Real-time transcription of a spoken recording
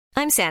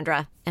I'm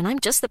Sandra, and I'm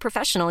just the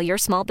professional your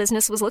small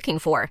business was looking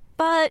for.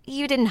 But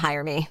you didn't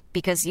hire me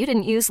because you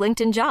didn't use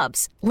LinkedIn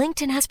Jobs.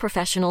 LinkedIn has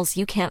professionals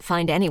you can't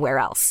find anywhere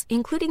else,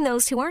 including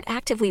those who aren't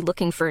actively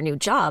looking for a new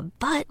job,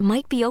 but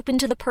might be open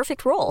to the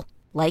perfect role,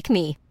 like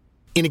me.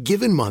 In a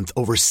given month,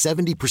 over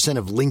 70%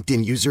 of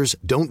LinkedIn users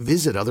don't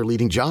visit other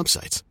leading job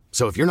sites.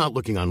 So if you're not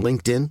looking on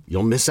LinkedIn,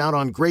 you'll miss out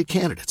on great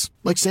candidates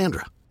like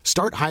Sandra.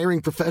 Start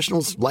hiring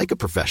professionals like a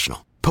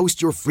professional.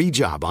 Post your free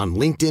job on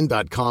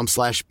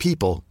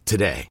linkedin.com/people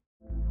today.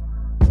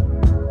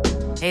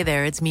 Hey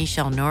there, it's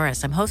Michelle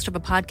Norris. I'm host of a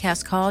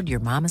podcast called Your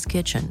Mama's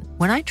Kitchen.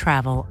 When I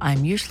travel,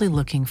 I'm usually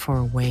looking for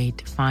a way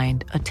to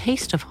find a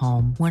taste of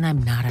home when I'm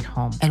not at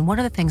home. And one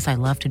of the things I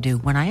love to do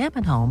when I am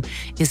at home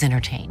is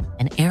entertain.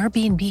 And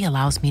Airbnb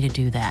allows me to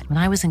do that. When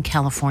I was in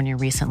California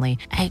recently,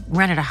 I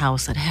rented a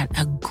house that had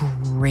a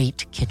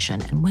great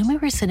kitchen. And when we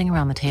were sitting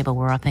around the table,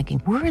 we're all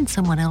thinking, we're in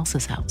someone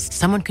else's house.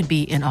 Someone could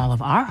be in all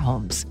of our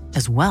homes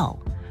as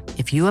well.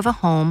 If you have a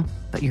home,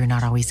 but you're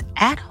not always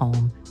at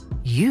home,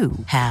 you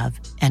have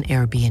an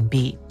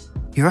Airbnb.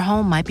 Your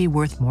home might be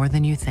worth more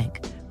than you think.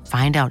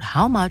 Find out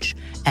how much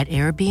at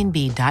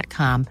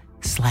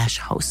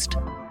airbnb.com/host.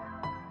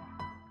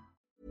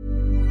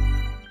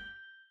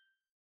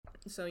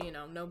 So,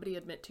 nobody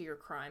admit to your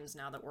crimes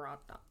now that we're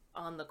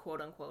on the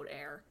quote-unquote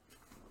air.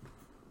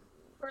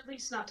 Or at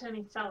least not to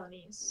any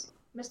felonies.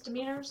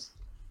 Misdemeanors?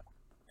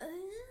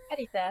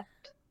 Petty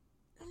theft.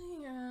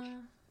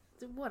 Yeah.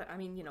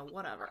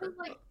 Whatever.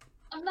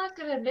 I'm not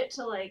gonna admit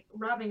to,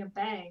 robbing a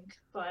bank,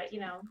 but,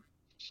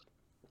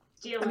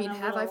 stealing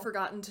I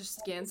forgotten to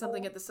scan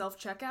something at the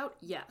self-checkout?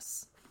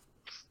 Yes.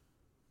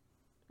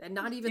 And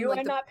not even,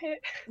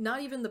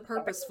 not even the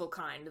purposeful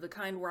kind, the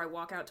kind where I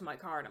walk out to my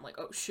car and I'm like,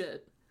 oh,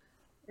 shit.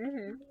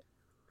 Mm-hmm.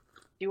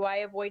 Do I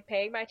avoid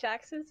paying my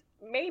taxes?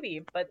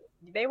 Maybe, but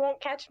they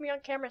won't catch me on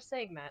camera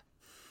saying that.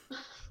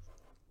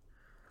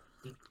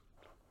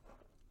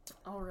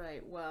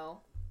 Alright,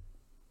 well...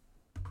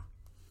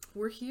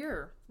 We're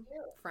here,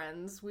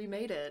 friends. We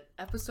made it.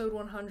 Episode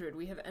 100.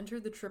 We have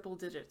entered the triple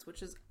digits,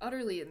 which is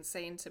utterly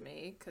insane to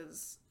me,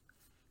 because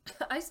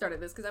I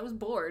started this because I was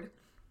bored.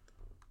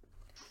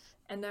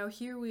 And now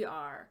here we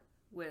are,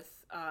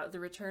 with the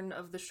return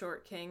of the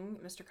Short King,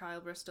 Mr.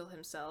 Kyle Bristol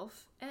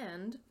himself,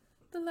 and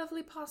the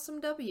lovely Possum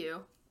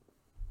W.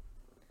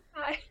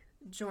 Hi.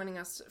 Joining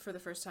us for the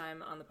first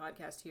time on the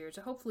podcast here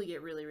to hopefully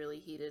get really, really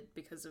heated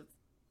because of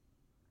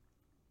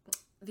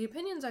the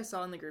opinions I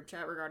saw in the group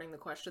chat regarding the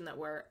question that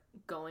we're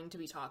going to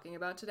be talking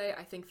about today.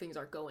 I think things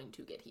are going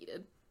to get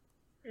heated.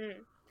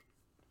 And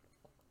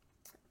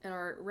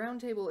our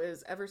roundtable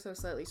is ever so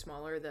slightly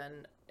smaller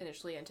than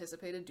initially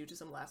anticipated due to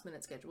some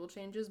last-minute schedule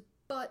changes,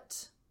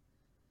 but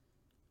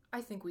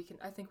I think we can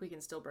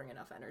still bring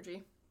enough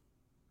energy.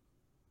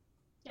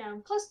 Yeah,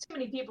 plus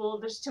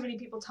there's too many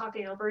people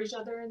talking over each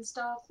other and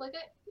stuff.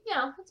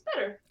 It's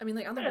better. I mean,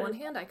 on the one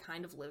hand, I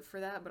kind of live for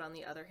that, but on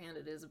the other hand,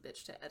 it is a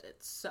bitch to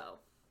edit, so...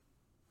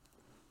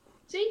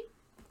 See?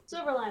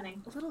 Silver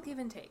lining. A little give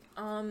and take.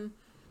 But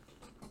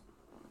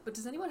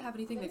does anyone have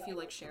anything they feel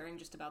like sharing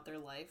just about their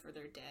life or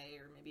their day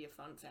or maybe a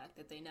fun fact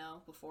that they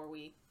know before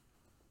we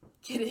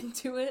get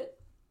into it?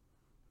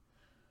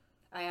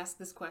 I ask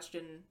this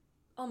question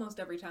almost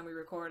every time we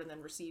record and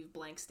then receive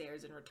blank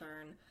stares in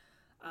return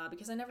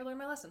because I never learn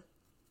my lesson.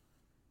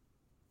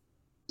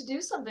 To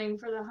do something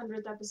for the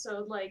 100th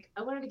episode,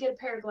 I wanted to get a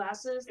pair of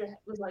glasses that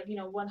was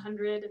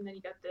 100 and then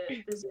you got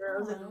the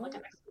zeros and an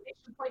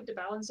exclamation point to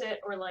balance it,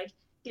 or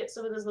get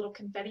some of those little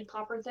confetti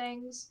popper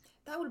things.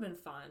 That would have been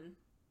fun.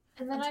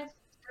 And then I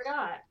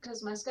forgot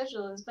because my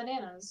schedule is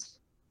bananas.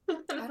 I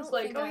don't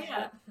think I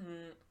have...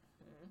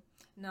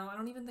 No, I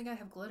don't even think I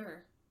have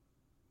glitter.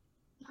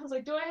 I was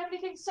like, do I have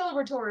anything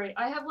celebratory?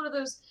 I have one of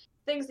those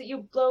things that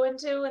you blow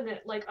into and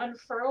it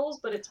unfurls,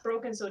 but it's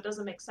broken so it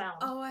doesn't make sound.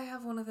 Oh, I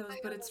have one of those,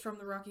 but it's from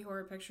the Rocky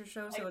Horror Picture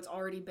Show, so it's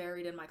already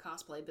buried in my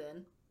cosplay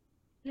bin.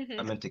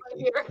 I meant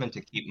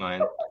to keep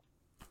mine.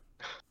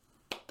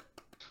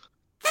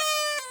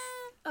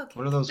 Okay.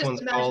 What are those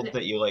ones called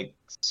that you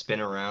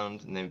spin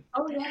around and they...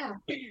 Oh yeah.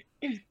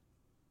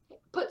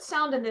 Put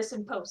sound in this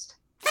in post.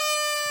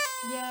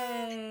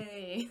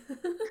 Yay!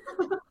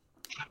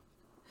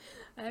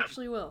 I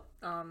actually will.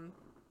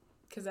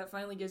 Because that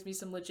finally gives me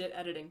some legit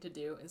editing to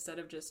do instead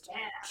of just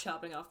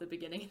chopping off the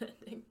beginning and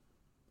ending.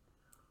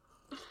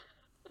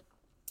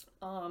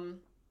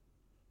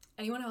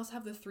 Anyone else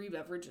have the three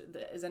beverage?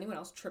 Is anyone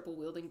else triple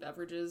wielding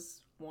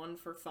beverages? One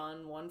for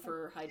fun, one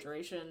for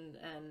hydration,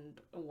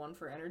 and one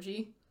for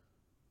energy?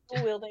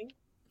 Wielding.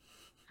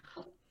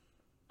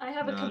 I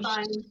have a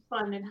combined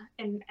fun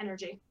and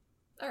energy.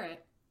 All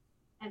right.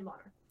 And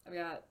water. I've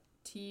got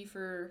tea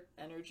for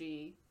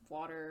energy,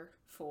 water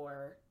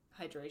for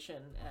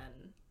hydration,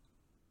 and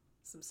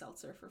some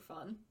seltzer for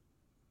fun.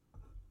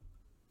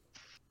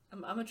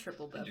 I'm a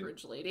triple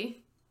beverage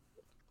lady.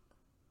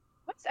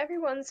 What's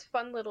everyone's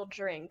fun little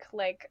drink?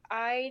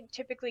 I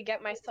typically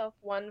get myself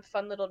one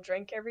fun little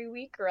drink every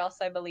week, or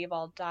else I believe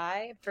I'll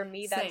die. For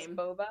me, that's Same.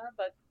 boba,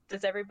 but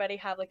does everybody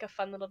have a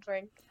fun little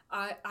drink?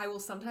 I will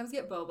sometimes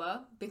get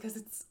boba because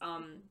it's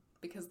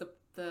because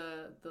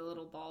the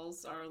little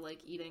balls are like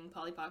eating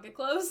Polly Pocket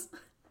clothes,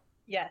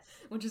 Yes.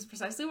 which is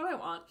precisely what I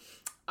want.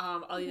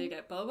 I'll either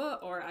get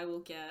boba or I will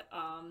get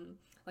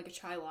like a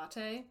chai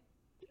latte,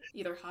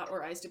 either hot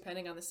or iced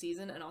depending on the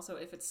season. And also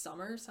if it's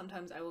summer,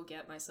 sometimes I will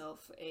get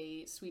myself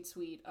a sweet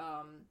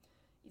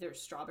either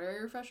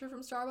strawberry refresher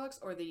from Starbucks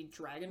or the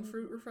dragon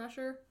fruit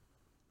refresher.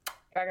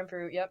 Dragon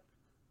fruit, yep.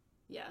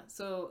 Yeah,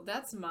 so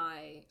that's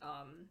my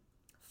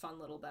fun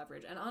little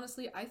beverage. And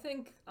honestly, I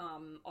think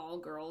all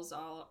girls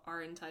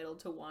are entitled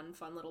to one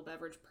fun little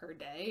beverage per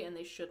day, and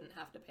they shouldn't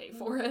have to pay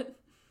for it.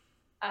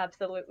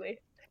 Absolutely.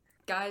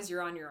 Guys,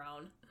 you're on your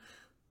own.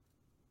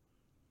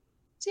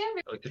 See, I'm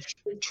I like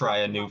to try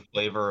a new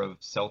flavor of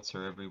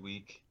seltzer every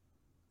week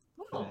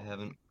that Oh. I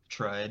haven't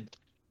tried.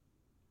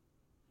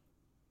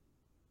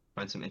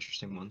 Find some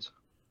interesting ones.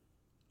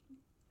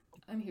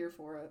 I'm here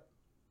for it.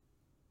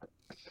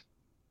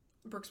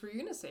 Brooks, were you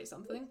gonna say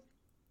something?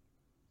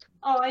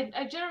 Oh,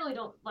 I generally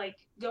don't like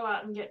go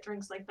out and get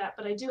drinks like that,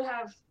 but I do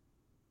have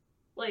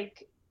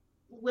like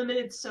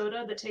limited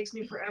soda that takes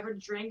me forever to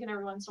drink, and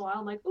every once in a while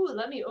I'm like, ooh,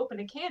 let me open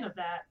a can of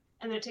that.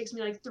 And then it takes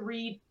me like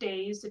 3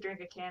 days to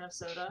drink a can of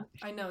soda.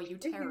 I know, you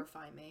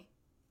terrify me.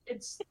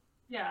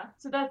 Yeah,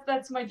 so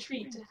that's my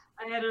treat.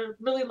 I had a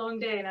really long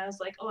day and I was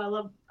like, oh,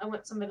 I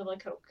want some vanilla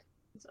Coke.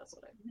 So that's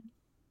what I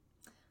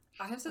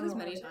I have said this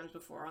many times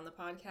before on the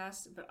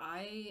podcast, but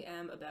I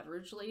am a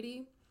beverage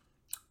lady,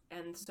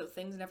 and so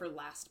things never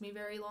last me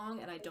very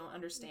long, and I don't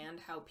understand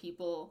how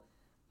people,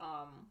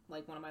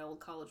 like one of my old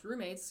college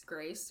roommates,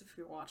 Grace, if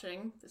you're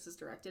watching, this is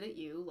directed at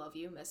you, love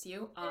you, miss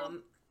you,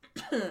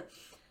 but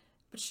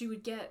she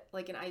would get,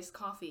 like, an iced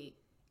coffee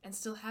and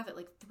still have it,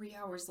 like, 3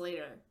 hours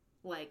later,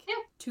 like,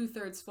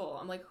 2/3 full.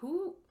 I'm like,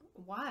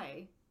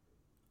 why?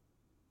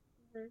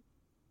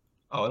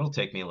 Oh, it'll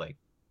take me like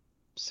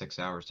 6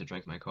 hours to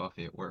drink my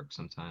coffee at work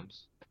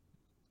sometimes.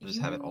 I just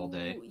have it all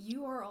day.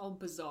 You are all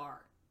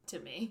bizarre to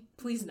me.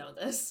 Please know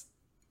this.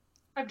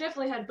 I've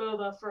definitely had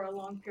boba for a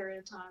long period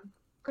of time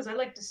because I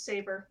like to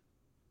savor.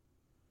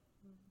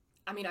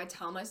 I mean, I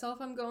tell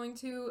myself I'm going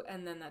to,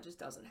 and then that just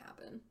doesn't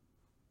happen.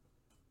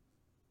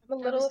 I'm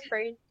a little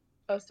afraid.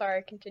 Oh,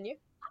 sorry, continue.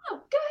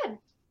 Oh, good.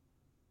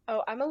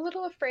 Oh, I'm a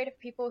little afraid of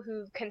people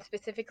who can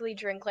specifically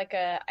drink like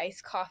a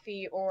iced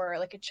coffee or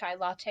like a chai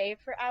latte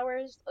for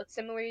hours.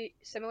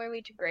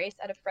 Similarly to Grace,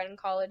 I had a friend in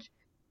college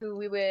who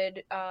we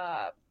would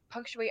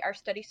punctuate our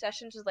study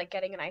sessions with like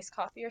getting an iced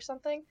coffee or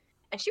something,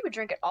 and she would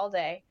drink it all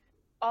day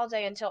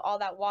until all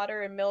that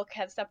water and milk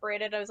had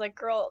separated. I was like,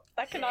 girl,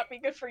 that cannot be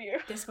good for you.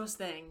 Disco's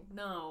thing.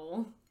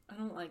 No, I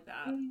don't like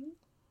that. Mm-hmm.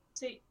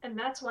 See, and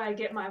that's why I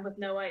get mine with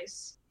no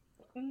ice.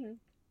 Mm-hmm.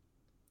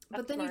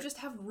 But then you just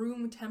have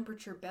room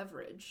temperature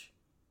beverage.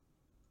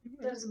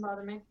 That doesn't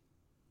bother me.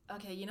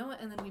 Okay, you know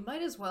what? And then we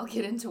might as well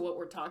get into what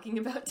we're talking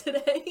about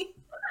today.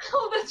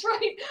 Oh, that's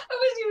right. I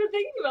wasn't even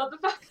thinking about the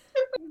fact.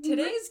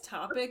 Today's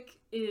topic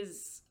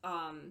is,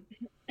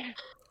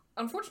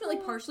 unfortunately,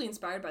 partially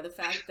inspired by the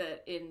fact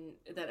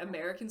that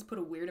Americans put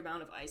a weird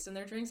amount of ice in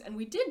their drinks, and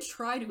we did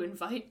try to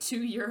invite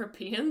 2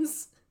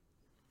 Europeans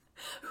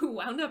who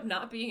wound up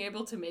not being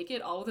able to make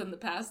it all within the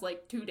past,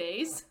 2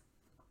 days.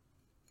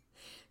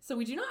 So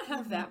we do not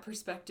have that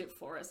perspective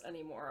for us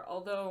anymore,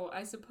 although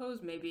I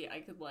suppose maybe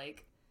I could,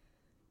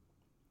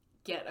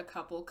 get a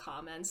couple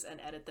comments and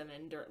edit them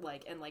in,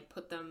 and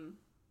put them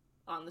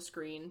on the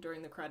screen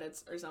during the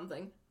credits or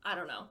something. I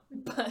don't know,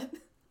 but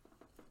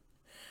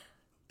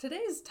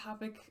today's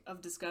topic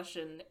of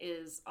discussion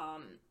is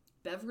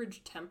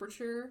beverage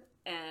temperature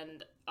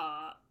and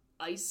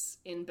ice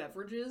in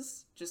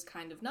beverages, just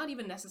kind of not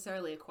even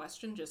necessarily a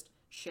question, just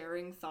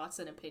sharing thoughts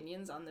and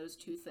opinions on those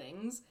two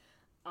things.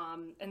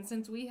 And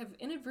since we have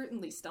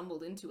inadvertently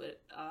stumbled into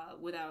it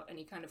without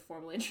any kind of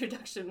formal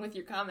introduction with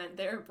your comment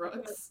there,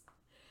 Brooks,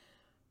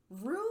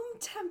 room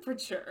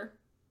temperature.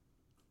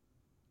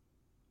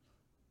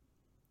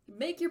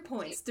 Make your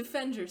points.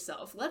 Defend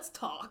yourself. Let's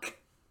talk.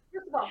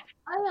 First of all,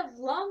 I have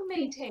long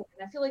maintained,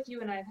 and I feel like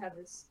you and I have had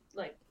this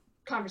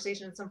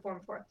conversation in some form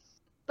before,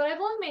 but I've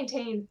long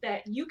maintained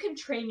that you can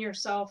train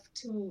yourself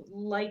to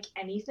like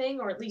anything,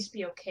 or at least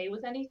be okay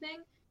with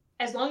anything,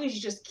 as long as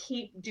you just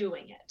keep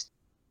doing it.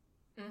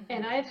 Mm-hmm.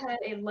 And I've had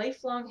a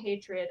lifelong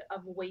hatred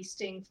of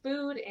wasting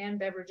food and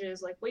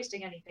beverages,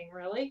 wasting anything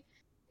really.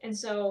 And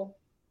so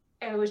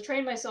I was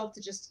trained myself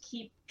to just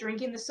keep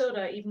drinking the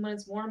soda even when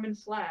it's warm and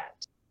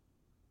flat.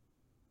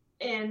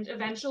 And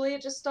eventually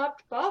it just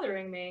stopped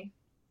bothering me.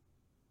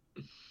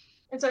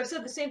 And so I've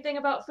said the same thing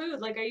about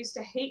food. I used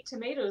to hate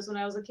tomatoes when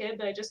I was a kid,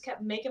 but I just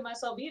kept making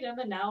myself eat them,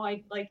 and now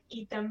I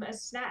eat them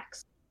as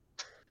snacks.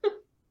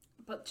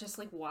 But just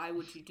why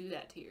would you do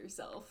that to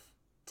yourself?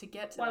 To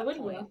get to that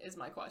point is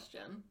my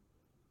question.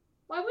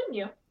 Why wouldn't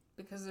you?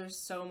 Because there's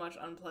so much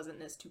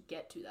unpleasantness to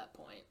get to that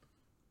point.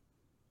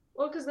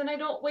 Well, because then I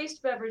don't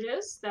waste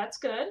beverages. That's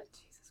good.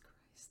 Jesus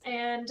Christ.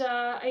 And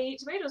I eat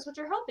tomatoes, which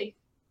are healthy.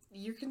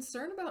 Your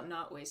concern about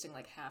not wasting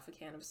half a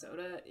can of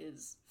soda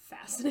is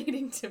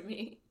fascinating to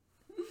me.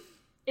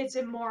 It's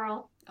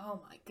immoral.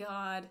 Oh my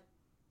god.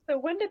 So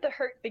when did the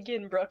hurt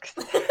begin, Brooks?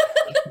 I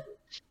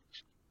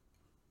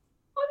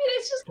mean,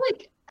 it's just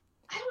like,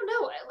 I don't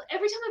know.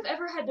 Every time I've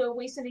ever had to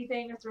waste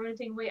anything or throw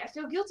anything away, I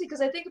feel guilty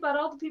because I think about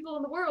all the people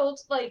in the world,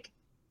 like,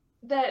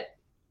 that,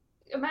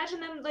 imagine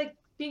them, like,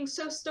 being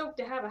so stoked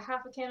to have a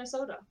half a can of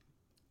soda.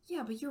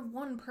 Yeah, but you're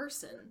one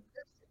person.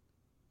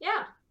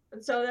 Yeah.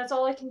 And so that's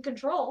all I can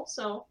control,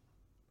 so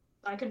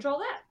I control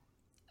that.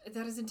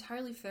 That is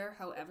entirely fair.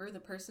 However, the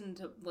person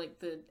to, like,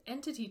 the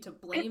entity to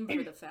blame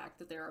for the fact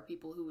that there are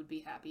people who would be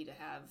happy to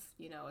have,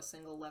 you know, a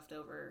single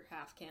leftover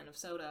half can of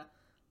soda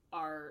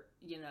are,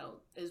 you know,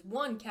 is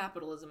one,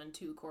 capitalism, and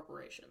two,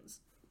 corporations.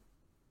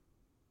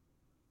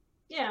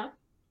 Yeah.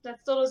 That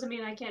still doesn't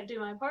mean I can't do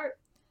my part.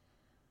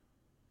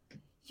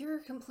 You're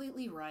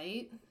completely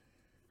right.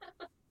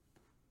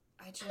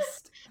 I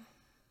just...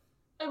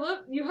 I love,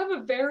 you have a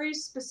very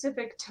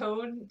specific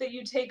tone that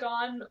you take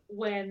on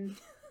when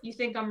you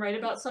think I'm right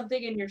about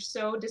something and you're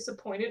so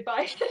disappointed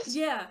by it.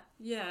 Yeah,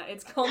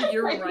 it's called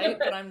You're Right,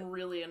 but I'm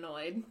really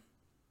annoyed.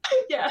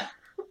 Yeah.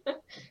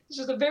 It's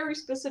just a very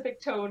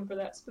specific tone for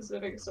that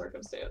specific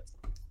circumstance.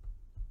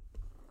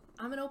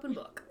 I'm an open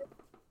book.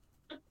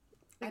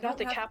 I got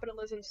to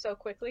capitalism so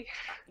quickly.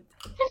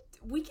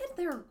 We get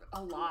there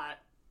a lot.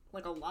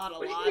 Like, a lot.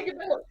 What do you think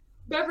about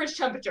beverage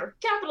temperature?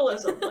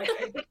 Capitalism! Like,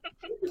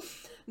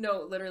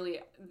 no, literally,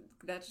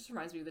 that just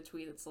reminds me of the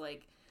tweet. It's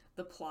like,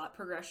 the plot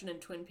progression in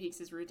Twin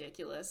Peaks is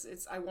ridiculous.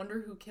 It's, I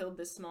wonder who killed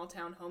this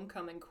small-town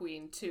homecoming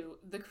queen, to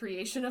the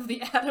creation of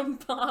the atom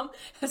bomb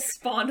has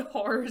spawned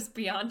horrors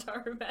beyond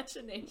our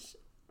imagination.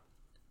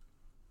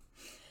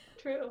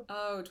 True.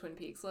 Oh, Twin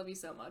Peaks, love you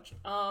so much.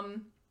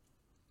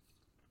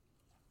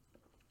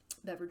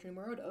 Beverage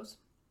Numero-Dos.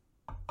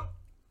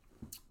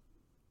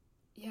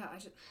 Yeah, I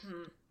should...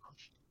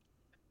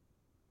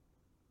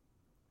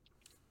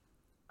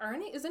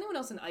 Is anyone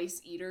else an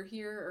ice eater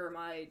here, or am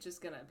I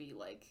just gonna be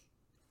like,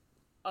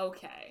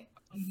 okay,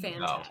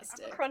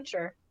 fantastic. I'm a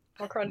cruncher.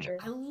 I'm a cruncher.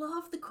 I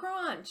love the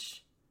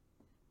crunch.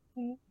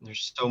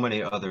 There's so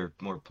many other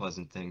more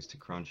pleasant things to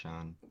crunch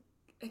on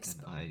than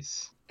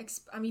ice.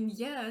 I mean,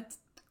 yeah,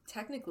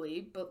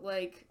 technically, but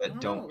like, But I don't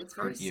don't know, it's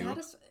very hurt you.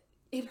 satisfying.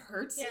 It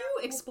hurts Yeah.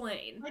 you?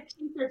 Explain. My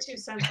teeth are too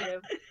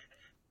sensitive.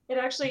 It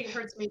actually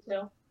hurts me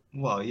too.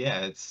 Well,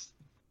 yeah, it's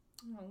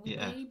Oh,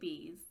 Yeah.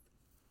 babies.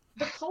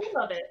 The cold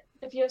of it.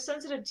 If you have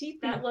sensitive teeth,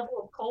 that level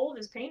of cold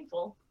is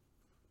painful.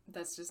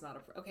 That's just not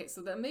a... Okay,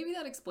 so maybe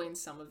that explains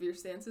some of your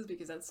stances,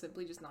 because that's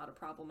simply just not a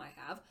problem I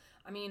have.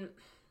 I mean,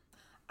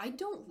 I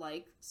don't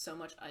like so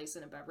much ice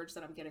in a beverage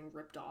that I'm getting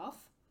ripped off.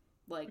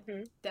 Like,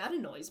 that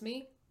annoys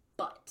me,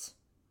 but,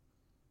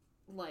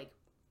 like,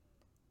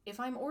 if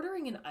I'm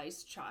ordering an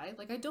iced chai,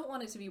 like, I don't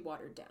want it to be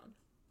watered down,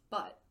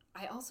 but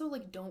I also,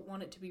 like, don't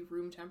want it to be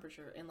room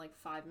temperature in, like,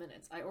 5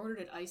 minutes. I ordered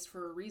it iced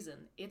for a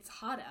reason. It's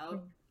hot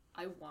out.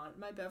 I want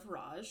my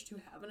beverage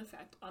to have an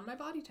effect on my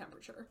body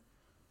temperature.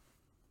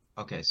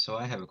 okay. So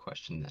I have a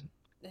question then.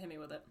 Hit me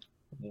with it.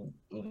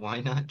 Why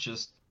not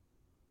just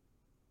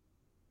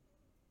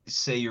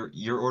say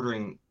you're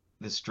ordering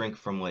this drink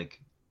from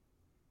like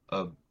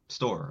a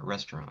store, a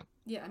restaurant,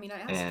 Yeah, I mean,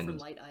 I asked for and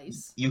light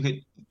ice. you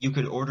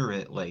could order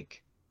it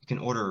like you can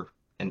order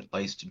an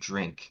iced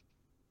drink,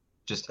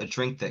 just a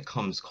drink that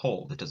comes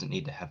cold. It doesn't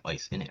need to have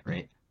ice in it,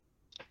 right?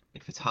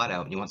 If it's hot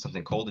out and you want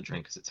something cold to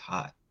drink because it's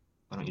hot,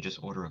 why don't you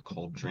just order a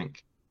cold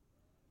drink?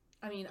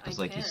 I mean, I Because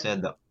can, like you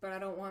said, the but I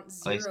don't want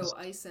ice zero is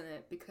ice in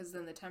it, because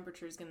then the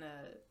temperature is gonna,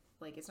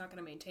 like, it's not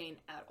gonna maintain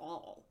at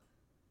all.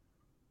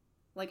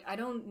 Like, I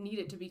don't need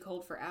it to be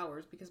cold for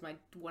hours, because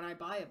when I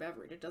buy a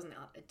beverage, it does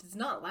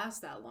not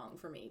last that long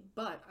for me,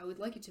 but I would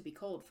like it to be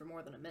cold for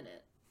more than a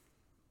minute.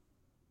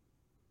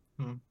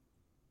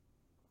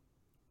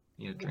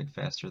 you drink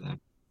faster then.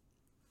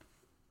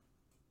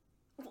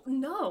 Well,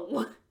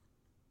 no!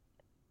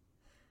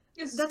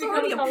 It's That's become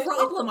already a conversation-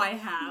 problem I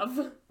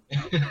have!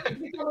 It's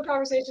become a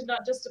conversation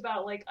not just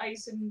about like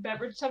ice and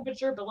beverage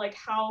temperature, but like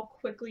how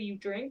quickly you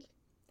drink.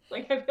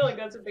 Like, I feel like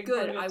that's a big part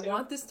Good, of it I too.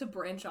 want this to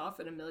branch off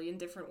in a million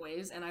different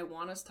ways, and I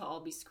want us to all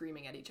be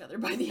screaming at each other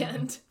by the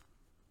end.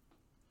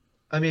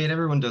 I mean,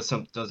 everyone does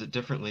it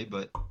differently,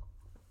 but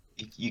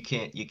you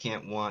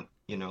can't want,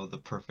 the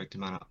perfect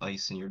amount of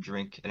ice in your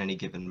drink at any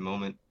given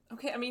moment.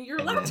 Okay, I mean, you're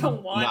And allowed to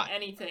then want not-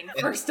 anything,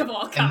 first of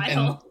all, and,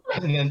 Kyle.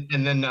 and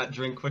then not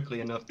drink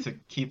quickly enough to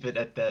keep it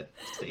at that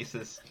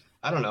stasis.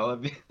 I don't know. I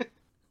mean,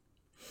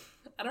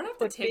 I don't have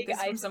to But take big this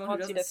from ice someone who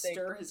wants you doesn't to think.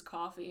 stir his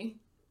coffee.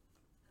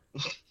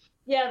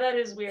 Yeah, that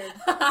is weird.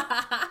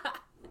 I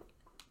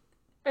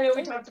know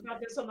we talked about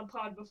this on the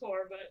pod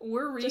before, but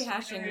We're Just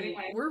rehashing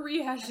anyway. we're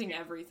rehashing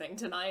everything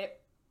tonight.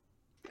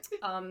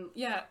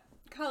 Yeah.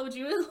 Kyle, would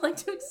you like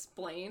to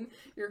explain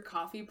your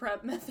coffee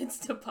prep methods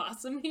to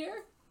Possum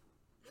here?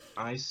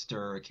 I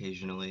stir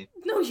occasionally.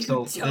 No, you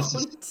So,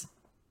 don't.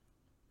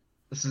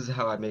 This is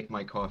how I make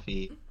my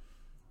coffee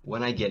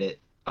when I get it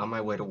on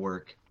my way to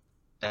work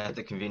at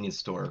the convenience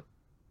store.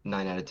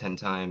 9 out of 10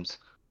 times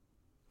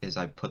is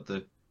I put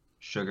the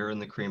sugar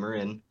and the creamer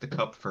in the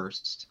cup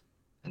first,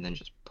 and then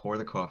just pour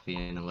the coffee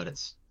in and let it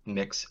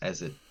mix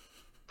as it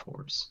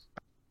pours.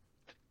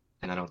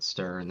 And I don't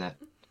stir, and that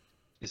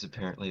is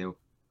apparently a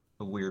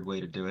weird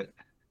way to do it.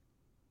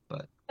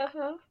 But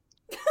Uh-huh.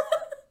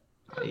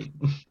 I,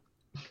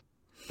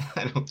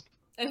 I don't.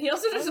 And he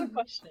also I have a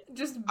question.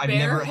 just I've bare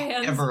never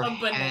hands ever a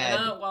banana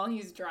had- while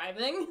he's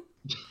driving.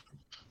 Yeah,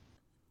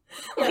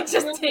 Like,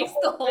 just really takes the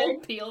the whole whole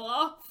thing. peel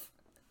off.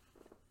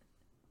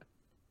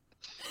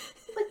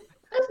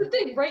 That's the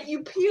thing, right?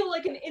 You peel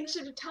like an inch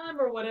at a time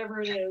or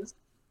whatever it is.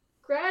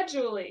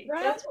 Gradually.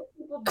 Right. That's what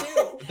people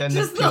do. But then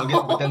Just the peel the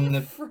get, but then whole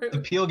the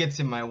fruit. peel gets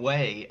in my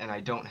way, and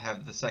I don't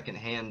have the second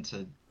hand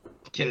to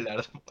get it out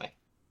of the way.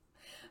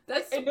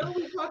 That's I know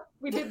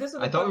we did this in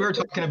the I thought we were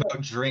podcast, talking but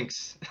about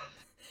drinks.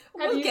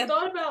 Have We'll you get-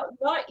 thought about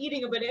not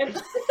eating a banana?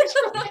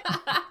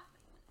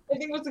 I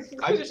think was the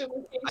conclusion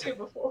we came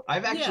to before.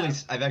 I've actually Yeah.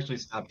 I've actually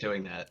stopped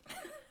doing that.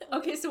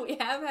 Okay, so we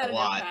have had A an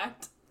lot.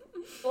 impact.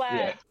 Glad.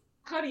 Yeah.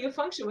 How do you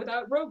function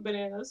without rogue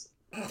bananas?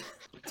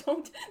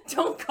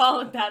 Don't call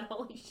it that.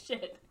 Holy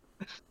shit.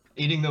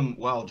 Eating them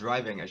while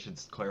driving, I should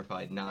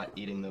clarify, not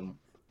eating them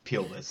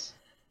peelless.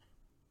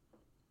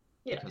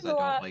 Yeah. Because A I don't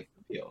lot. like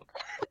the peel.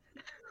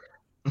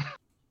 I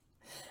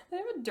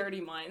have a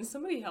dirty mind.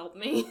 Somebody help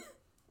me.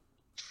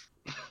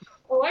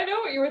 Oh, I know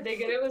what you were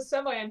thinking. It was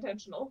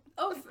semi-intentional.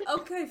 Oh,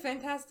 okay,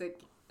 fantastic.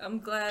 I'm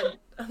glad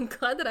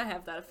that I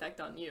have that effect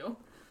on you.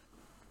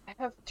 I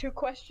have 2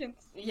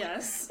 questions.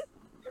 Yes.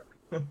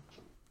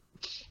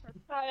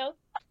 Kyle.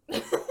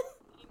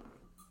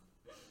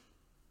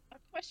 A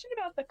question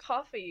about the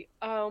coffee.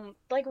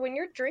 Like when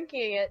you're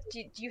drinking it,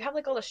 do you have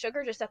like all the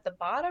sugar just at the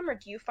bottom, or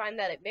do you find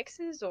that it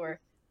mixes, or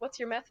what's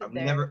your method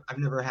there? I've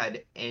never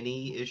had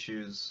any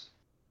issues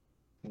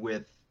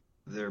with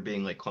there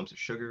being like clumps of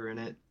sugar in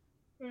it,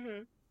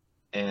 Mm-hmm.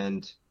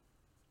 and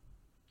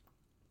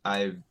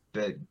I've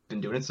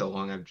been doing it so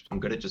long, I'm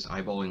good at just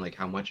eyeballing like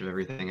how much of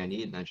everything I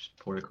need, and I just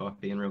pour the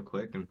coffee in real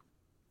quick, and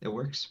it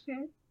works.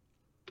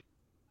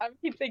 I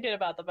keep thinking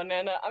about the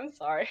banana. I'm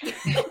sorry.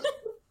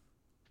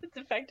 It's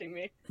affecting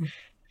me.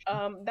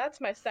 That's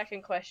my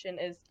second question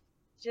is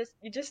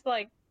you just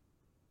like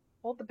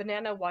hold the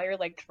banana while you're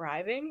like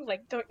driving?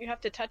 Like don't you have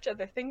to touch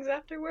other things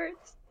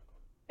afterwards?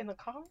 In the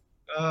car?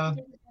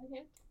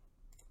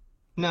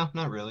 No,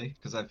 not really,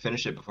 because I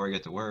finish it before I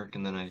get to work,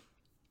 and then I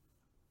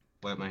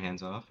wipe my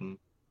hands off and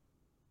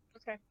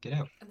Okay. get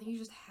out. And then you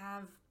just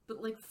have,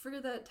 but like for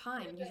that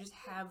time, you just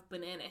have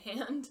banana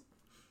hand.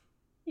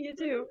 You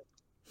do.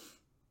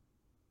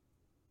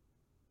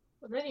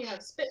 Well, then you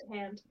have spit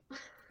hand.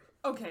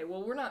 Okay,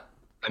 well we're not.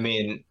 I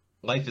mean,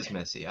 life is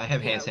messy. I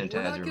have hand We're not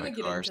sanitizer in gonna my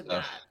get car, into so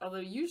that. Although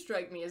you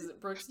strike me as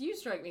Brooks, you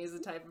strike me as the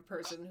type of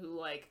person who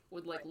like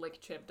would like lick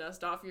chip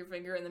dust off your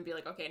finger and then be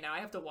like, okay, now I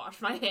have to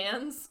wash my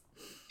hands.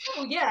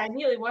 Oh yeah, I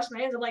immediately wash my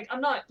hands. I'm like, I'm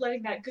not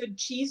letting that good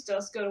cheese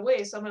dust go to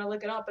waste, so I'm gonna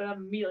lick it up and I'm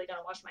immediately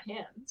gonna wash my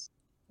hands.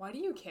 Why do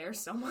you care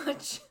so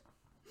much?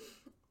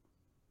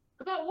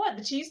 About what?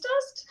 The cheese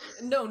dust?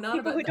 No, not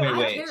People about. who No, don't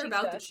I like care cheese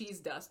about the dust. cheese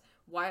dust.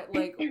 Why,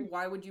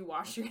 why would you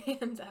wash your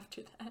hands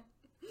after that?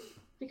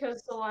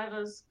 Because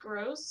saliva's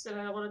gross and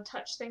I don't want to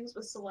touch things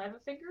with saliva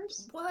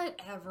fingers.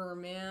 Whatever,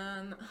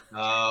 man.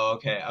 Oh,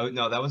 okay. Oh,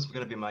 no, that was going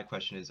to be my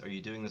question is, are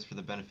you doing this for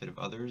the benefit of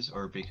others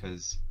or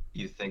because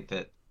you think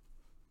that,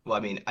 well,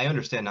 I mean, I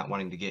understand not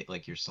wanting to get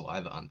like your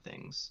saliva on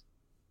things,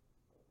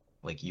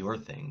 like your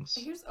things.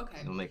 Here's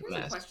It'll make a Here's a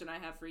mess. question I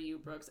have for you,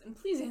 Brooks, and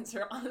please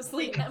answer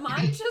honestly. Am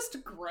I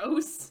just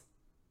gross?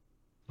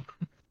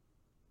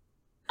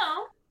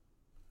 Oh.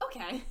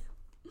 Okay.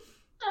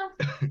 Oh.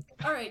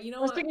 All right. You know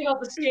I was what? thinking about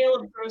the scale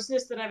of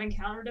grossness that I've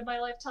encountered in my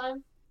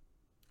lifetime.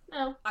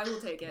 No. I will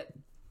take it.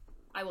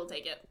 I will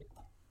take it.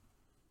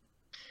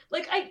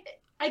 Like,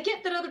 I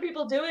get that other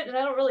people do it and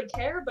I don't really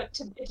care, but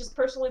it just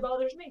personally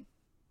bothers me.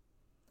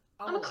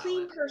 I'll I'm a allow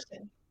clean it.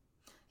 person.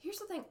 Here's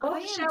the thing. I I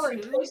don't am shower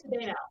too. twice a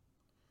day now.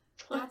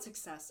 That's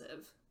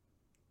excessive.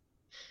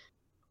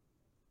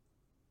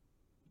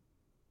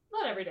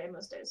 Not every day,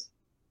 most days.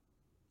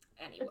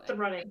 Anyway, It's the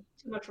running.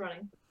 Too much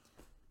running.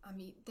 I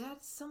mean,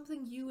 that's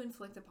something you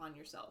inflict upon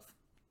yourself.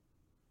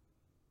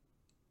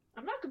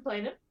 I'm not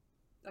complaining.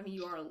 I mean,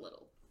 you are a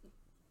little.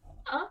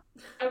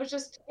 I was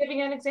just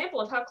giving an example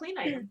of how clean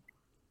I am.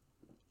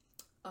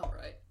 All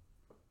right.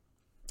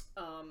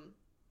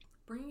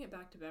 Bringing it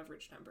back to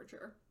beverage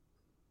temperature.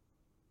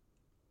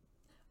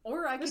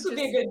 Or I could This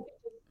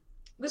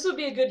just. would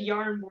be a good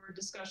yarn board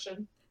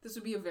discussion. This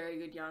would be a very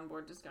good yarn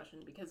board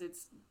discussion because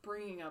it's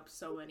bringing up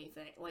so many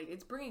things. Like,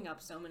 it's bringing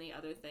up so many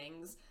other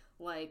things,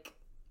 like,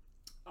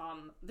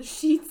 the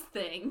sheets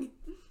thing.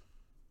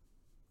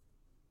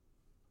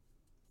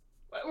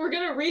 We're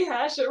gonna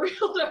rehash a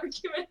real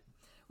argument.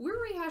 We're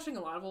rehashing a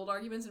lot of old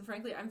arguments, and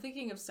frankly, I'm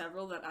thinking of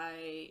several that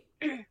I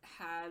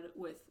had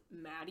with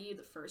Maddie,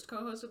 the first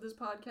co-host of this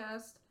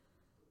podcast,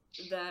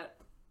 that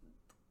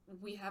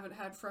we haven't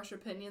had fresh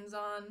opinions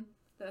on,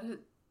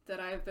 that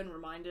I've been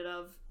reminded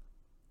of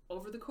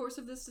over the course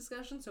of this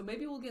discussion. So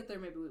maybe we'll get there,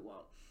 maybe we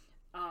won't.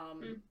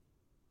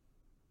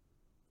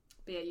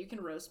 But yeah, you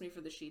can roast me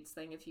for the sheets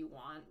thing if you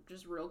want,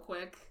 just real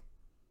quick.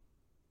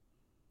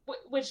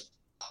 Which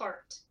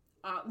part?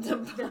 The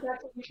fact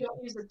that you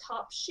don't use the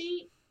top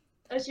sheet,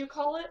 as you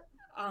call it?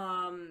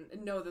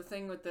 No, the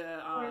thing with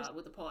the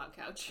pull-out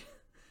couch.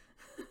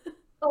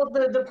 Oh,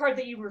 the part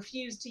that you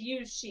refuse to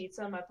use sheets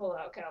on my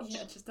pull-out couch.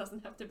 Yeah, it just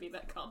doesn't have to be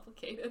that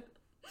complicated.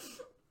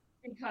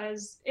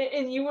 Because,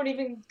 and you weren't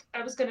even,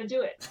 I was gonna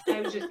do it.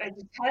 I just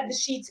had the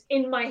sheets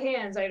in my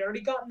hands. I'd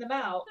already gotten them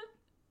out.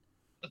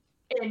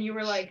 And you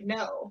were like,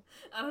 no.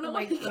 I don't know I'm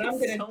why like, you "But I'm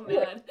get gonna so do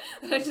it." mad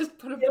that I just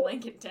put a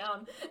blanket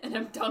down and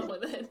I'm done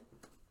with it.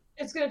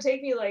 It's gonna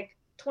take me like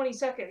 20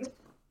 seconds.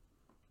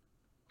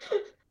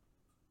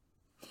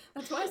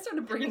 That's why I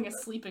started bringing a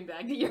sleeping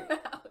bag to your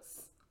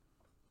house.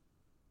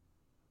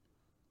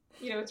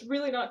 You know, it's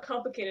really not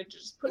complicated to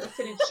just put a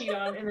fitted sheet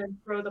on and then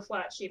throw the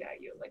flat sheet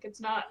at you. Like, it's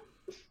not.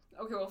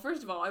 Okay, well,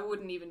 first of all, I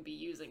wouldn't even be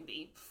using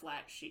the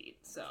flat sheet,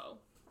 so.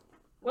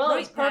 Well,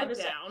 write it's part that of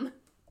the down.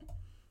 set.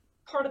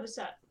 Part of the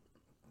set.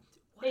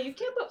 Yeah, you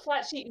can't put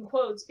flat sheet in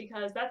quotes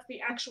because that's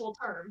the actual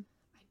term.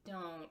 I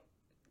don't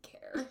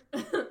care.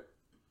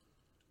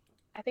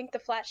 I think the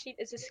flat sheet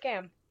is a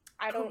scam.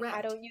 I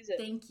don't use it.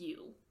 Thank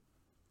you.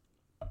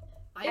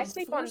 I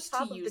sleep on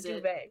top of the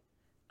duvet.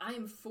 I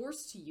am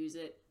forced to use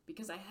it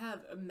because I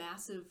have a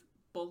massive,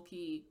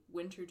 bulky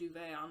winter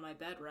duvet on my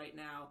bed right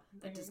now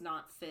that does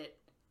not fit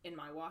in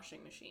my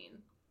washing machine.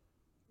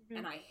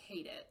 And I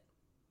hate it.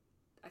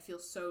 I feel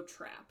so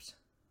trapped.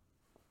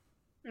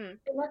 And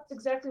that's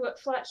exactly what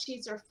flat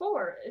sheets are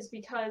for, is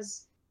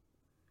because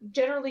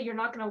generally you're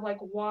not going to like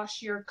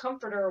wash your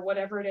comforter or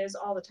whatever it is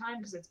all the time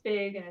because it's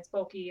big and it's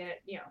bulky and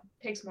it, you know,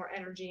 takes more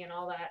energy and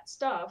all that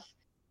stuff.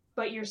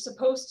 But you're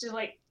supposed to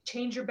like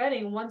change your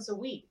bedding once a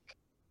week.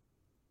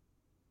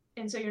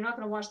 And so you're not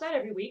going to wash that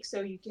every week.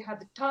 So you have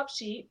the top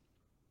sheet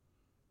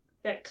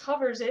that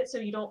covers it so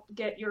you don't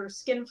get your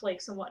skin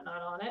flakes and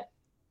whatnot on it.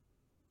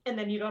 And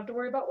then you don't have to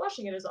worry about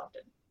washing it as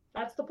often.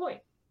 That's the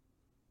point.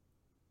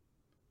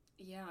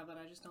 Yeah, but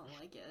I just don't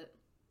like it.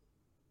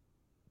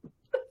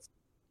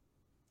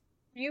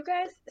 You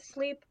guys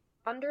sleep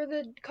under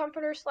the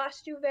comforter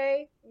 /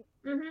 duvet?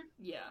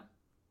 Yeah.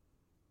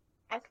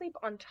 I sleep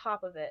on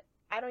top of it.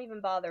 I don't even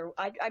bother.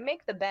 I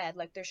make the bed,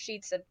 like there's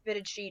sheets, a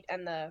fitted sheet,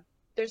 and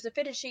there's the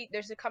fitted sheet,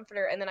 there's the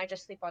comforter, and then I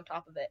just sleep on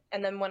top of it.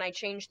 And then when I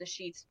change the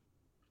sheets,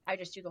 I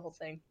just do the whole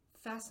thing.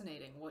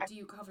 Fascinating. What do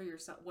you cover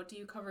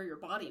your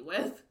body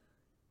with?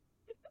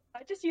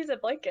 I just use a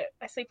blanket.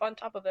 I sleep on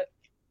top of it.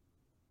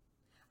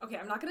 Okay,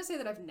 I'm not gonna say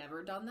that I've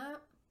never done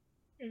that.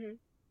 Mm-hmm.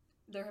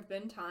 There have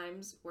been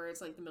times where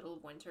it's like the middle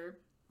of winter,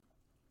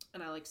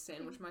 and I like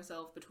sandwich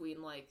myself between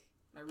like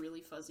my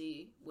really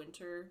fuzzy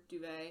winter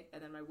duvet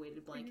and then my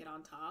weighted blanket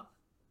on top,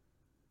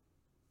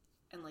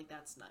 and like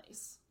that's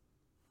nice.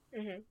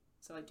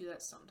 So I do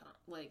that sometimes.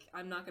 Like,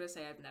 I'm not gonna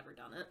say I've never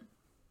done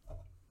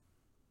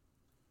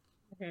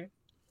it.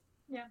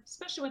 Yeah,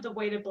 especially with the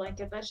weighted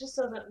blanket. That just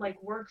doesn't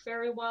like work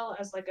very well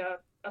as like a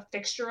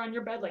fixture on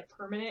your bed, like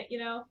permanent, you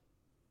know?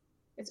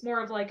 It's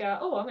more of like I'm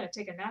gonna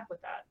take a nap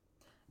with that.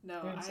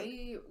 No,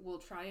 I will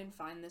try and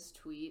find this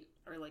tweet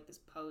or like this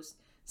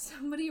post.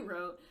 Somebody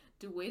wrote,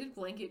 do weighted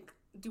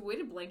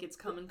blankets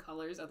come in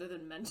colors other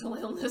than mental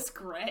illness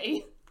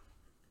gray?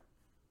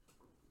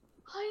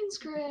 Mine's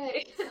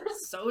gray.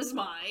 So is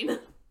mine.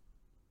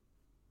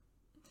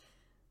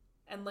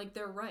 And like,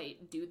 they're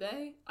right. Do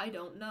they? I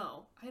don't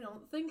know. I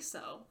don't think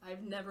so.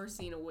 I've never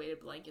seen a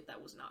weighted blanket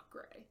that was not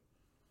gray.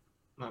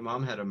 My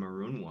mom had a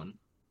maroon one.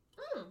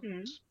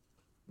 Hmm.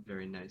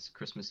 Very nice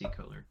Christmassy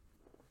color.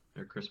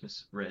 Or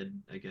Christmas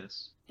red, I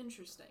guess.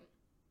 Interesting.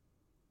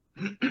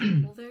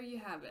 Well, there you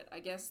have it. I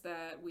guess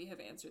that we have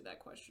answered that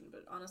question,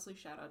 but honestly,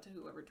 shout out to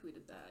whoever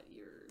tweeted that.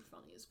 You're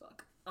funny as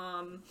fuck.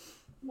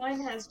 Mine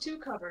has 2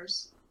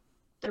 covers.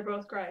 They're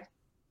both gray.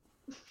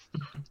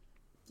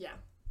 Yeah.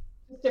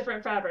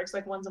 Different fabrics,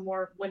 like one's a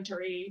more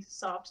wintry,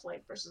 soft,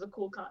 like versus a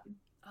cool cotton.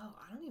 Oh,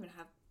 I don't even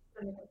have.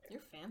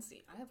 You're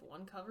fancy. I have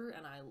one cover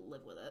and I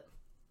live with it.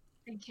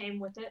 And came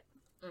with it.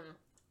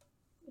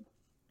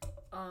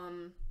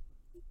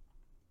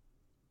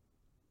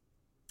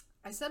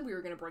 I said we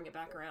were gonna bring it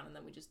back around and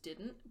then we just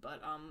didn't,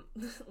 but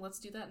let's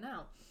do that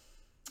now.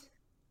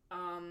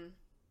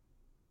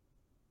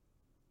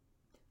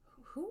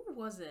 Who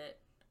was it?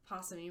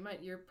 Possum,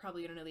 you're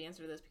probably gonna know the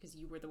answer to this because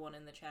you were the one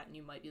in the chat and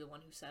you might be the one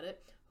who said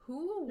it.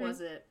 Who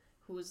was it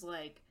who was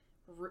like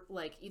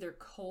either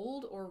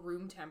cold or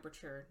room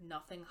temperature,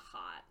 nothing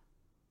hot?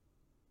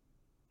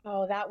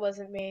 Oh, that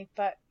wasn't me,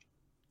 but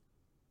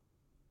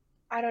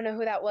I don't know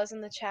who that was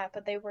in the chat,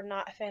 but they were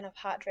not a fan of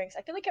hot drinks.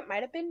 I feel like it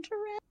might have been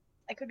Therese.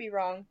 I could be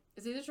wrong.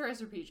 It's either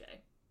Therese or PJ.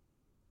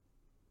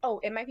 Oh,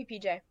 it might be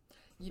PJ.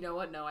 You know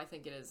what? No, I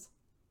think it is.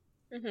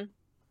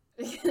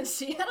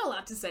 She had a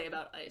lot to say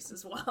about ice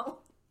as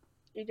well.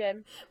 She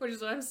did. Which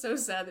is why I'm so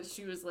sad that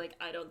she was like,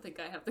 I don't think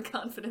I have the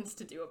confidence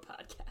to do a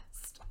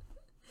podcast.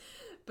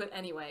 But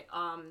anyway,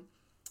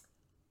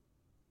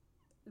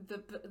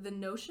 the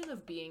notion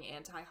of being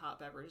anti-hot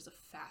beverage is a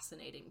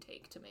fascinating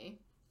take to me.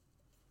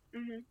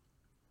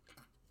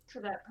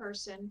 For that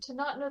person to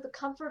not know the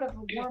comfort of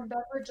a warm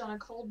beverage on a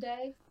cold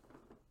day.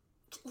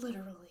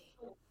 Literally.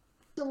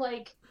 To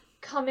like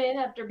come in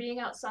after being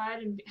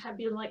outside and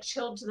being like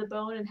chilled to the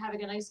bone and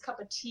having a nice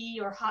cup of tea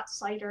or hot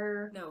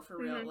cider. No, for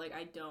real. Like,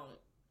 I don't.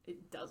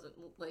 It doesn't,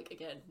 like,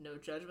 again, no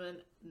judgment,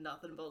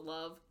 nothing but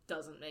love,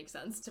 doesn't make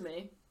sense to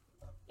me.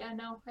 Yeah,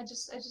 no, I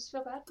just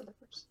feel bad for the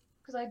person.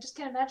 Because I just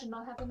can't imagine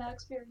not having that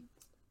experience.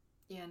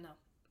 Yeah, no.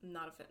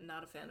 Not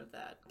a fan of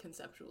that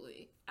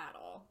conceptually at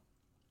all.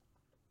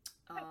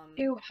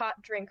 2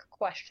 hot drink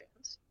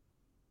questions.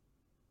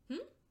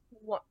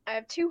 I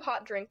have 2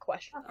 hot drink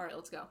questions. Alright,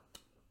 let's go.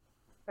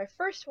 My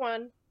first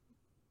one,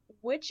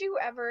 would you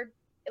ever,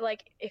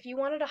 like, if you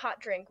wanted a hot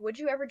drink, would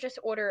you ever just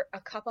order a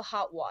cup of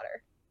hot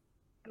water?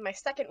 And my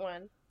second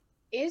one,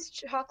 is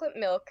chocolate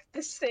milk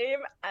the same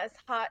as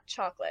hot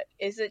chocolate?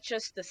 Is it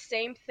just the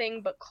same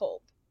thing but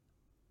cold?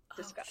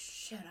 Discuss. Oh,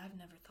 shit, I've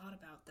never thought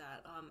about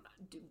that.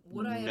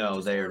 Would I No, ever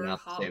just they are order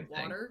not the hot same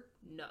thing. water?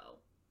 No.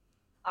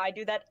 I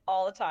do that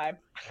all the time.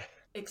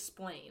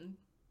 Explain.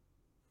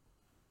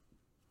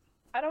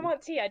 I don't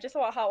want tea, I just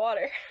want hot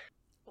water.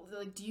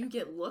 Like, do you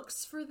get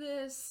looks for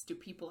this? Do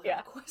people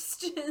have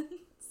questions?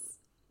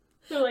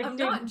 So, like, I'm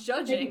not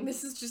judging.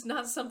 This is just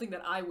not something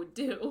that I would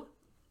do.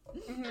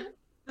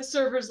 The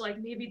server's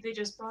like, maybe they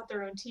just brought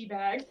their own tea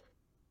bag.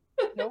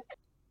 Nope.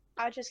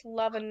 I just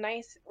love a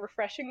nice,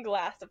 refreshing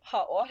glass of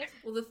hot water.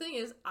 Well, the thing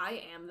is,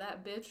 I am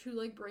that bitch who,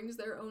 like, brings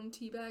their own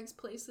tea bags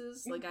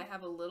places. Like, I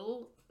have a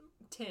little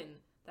tin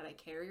that I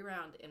carry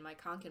around in my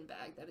Kanken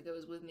bag that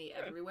goes with me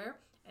everywhere,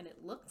 and it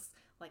looks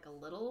like a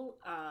little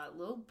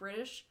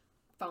British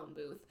phone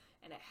booth,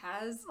 and it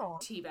has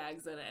tea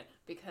bags in it,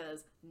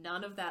 because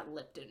none of that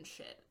Lipton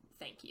shit.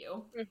 Thank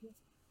you.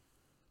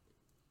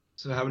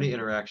 So how many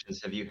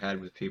interactions have you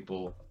had with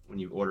people when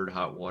you ordered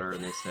hot water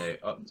and they say,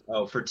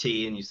 oh, for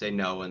tea, and you say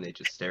no, and they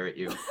just stare at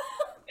you?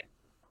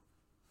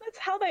 That's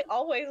how they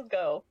always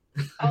go.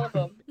 All of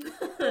them.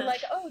 They're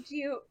like, oh, do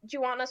you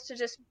want us to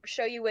just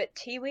show you what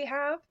tea we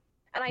have?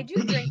 And I do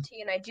drink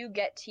tea, and I do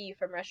get tea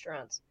from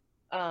restaurants.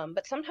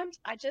 But sometimes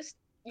I just,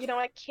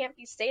 I can't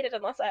be sated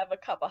unless I have a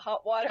cup of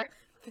hot water.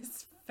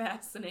 This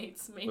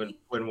fascinates me.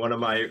 When one of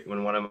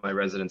my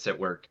residents at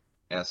work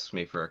asks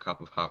me for a cup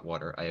of hot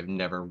water, I have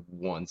never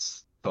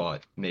once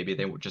thought maybe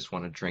they would just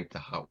want to drink the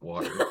hot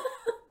water.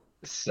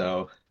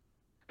 So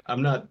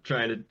I'm not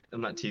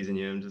teasing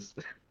you, I'm just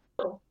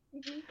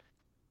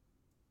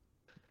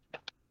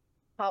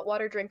Hot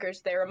water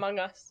drinkers, they're among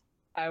us.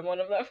 I'm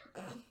one of them.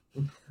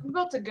 I'm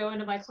about to go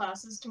into my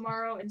classes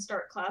tomorrow and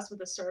start class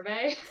with a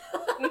survey.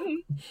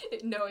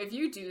 No, if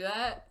you do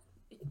that,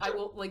 I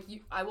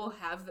will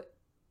have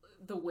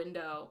the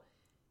window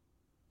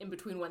in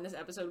between when this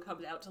episode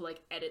comes out to,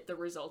 like, edit the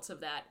results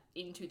of that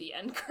into the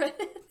end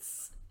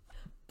credits.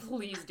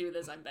 Please do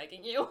this, I'm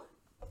begging you.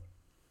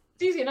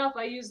 It's easy enough.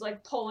 I use,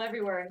 like, Poll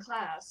Everywhere in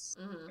class.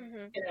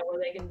 Mm-hmm. Where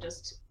they can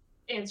just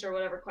answer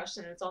whatever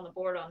question that's on the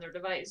board on their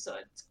device, so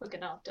it's quick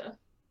enough to...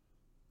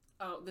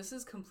 Oh, this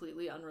is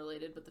completely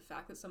unrelated, but the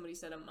fact that somebody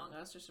said Among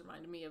Us just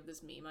reminded me of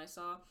this meme I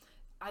saw.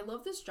 I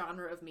love this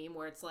genre of meme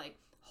where it's like,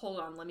 hold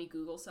on, let me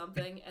Google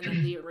something, and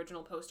then the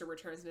original poster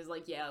returns and is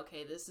like, yeah,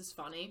 okay, this is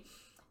funny.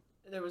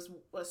 There was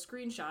a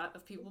screenshot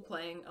of people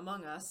playing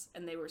Among Us,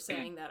 and they were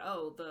saying that,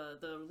 oh,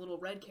 the little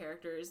red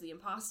character is the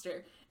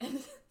imposter, and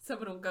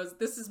someone goes,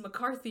 this is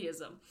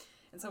McCarthyism.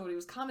 And somebody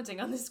was commenting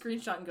on this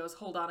screenshot and goes,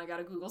 hold on, I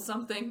gotta Google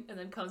something, and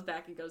then comes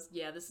back and goes,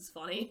 yeah, this is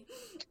funny.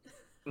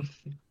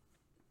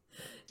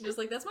 Just,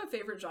 like, that's my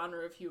favorite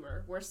genre of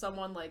humor, where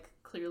someone, like,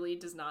 clearly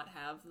does not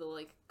have the,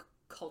 like,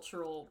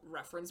 cultural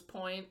reference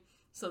point,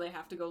 so they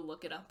have to go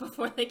look it up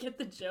before they get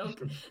the joke,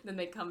 and then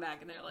they come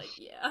back and they're like,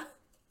 yeah,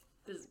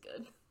 this is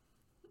good.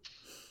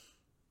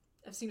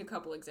 I've seen a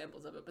couple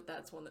examples of it, but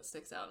that's one that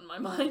sticks out in my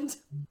mind.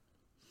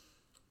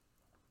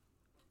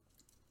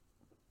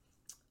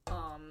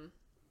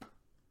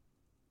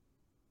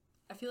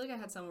 I feel like I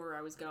had somewhere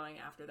I was going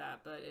after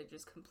that, but it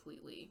just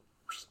completely...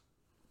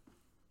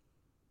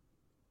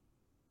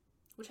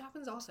 Which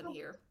happens often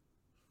here.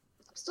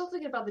 I'm still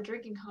thinking about the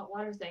drinking hot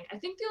water thing. I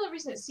think the only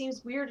reason it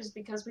seems weird is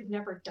because we've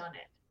never done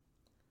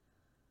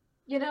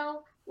it.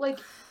 Like,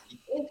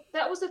 if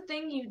that was a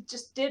thing you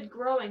just did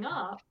growing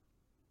up,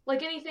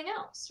 like anything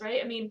else,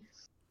 right? I mean,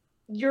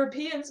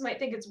 Europeans might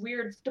think it's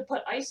weird to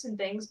put ice in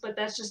things, but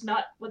that's just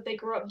not what they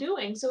grew up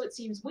doing, so it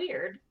seems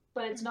weird.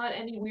 But it's not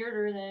any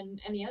weirder than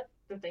any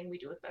other thing we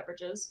do with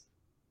beverages.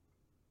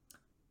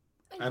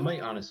 I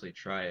might honestly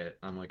try it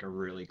on, like, a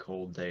really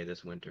cold day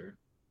this winter.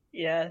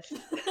 Yes.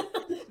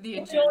 The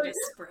agenda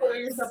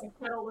spreads.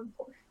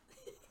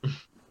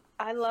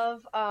 I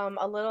love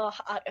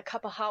a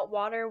cup of hot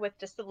water with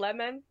just a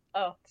lemon.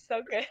 Oh,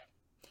 so good.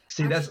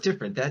 See, that's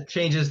different. That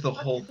changes the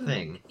whole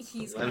thing.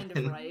 He's kind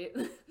of right.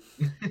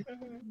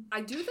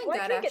 I do think Well, I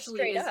that drink it actually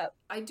straight is. up.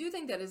 I do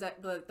think that is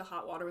the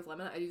hot water with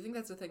lemon. I do think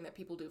that's a thing that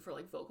people do for,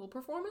 like, vocal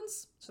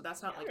performance. So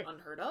that's not, like,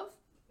 unheard of.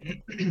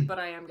 But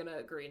I am gonna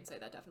agree and say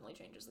that definitely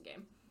changes the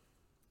game.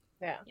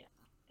 Yeah.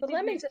 The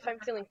lemons if I'm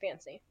feeling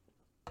fancy.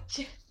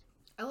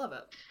 I love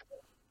it.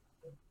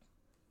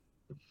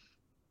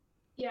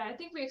 Yeah, I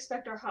think we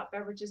expect our hot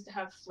beverages to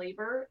have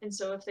flavor, and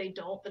so if they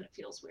don't, then it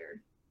feels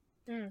weird.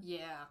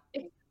 Yeah.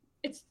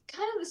 It's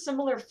kind of a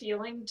similar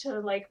feeling to,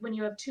 like, when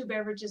you have 2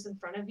 beverages in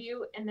front of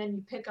you, and then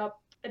you pick up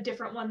a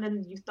different one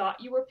than you thought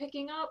you were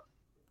picking up.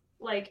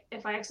 like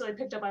if I accidentally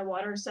picked up my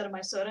water instead of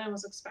my soda and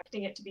was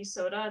expecting it to be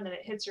soda, and then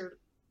it hits your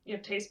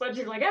taste buds,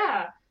 you're like,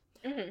 ah.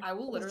 I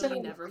will literally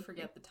never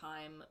forget the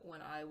time when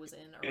I was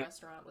in a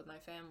restaurant with my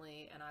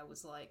family and I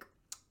was like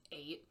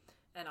 8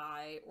 and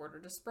I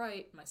ordered a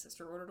Sprite, my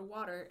sister ordered a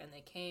water, and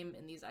they came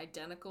in these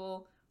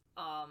identical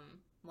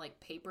like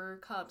paper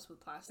cups with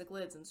plastic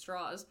lids and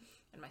straws,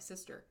 and my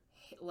sister,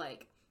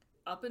 like,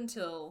 up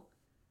until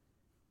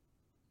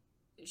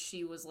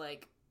she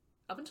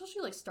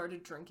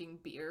started drinking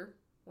beer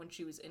when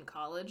she was in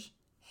college,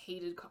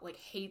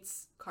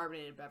 hates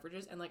carbonated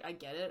beverages. And like, I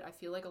get it. I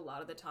feel like a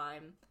lot of the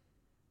time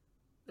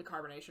the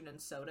carbonation in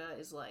soda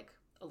is like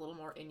a little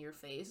more in your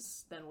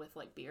face than with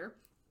like beer.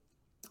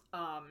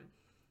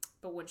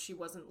 But when she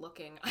wasn't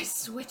looking, I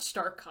switched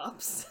our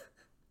cups.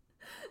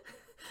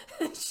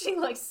 She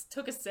like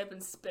took a sip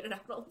and spit it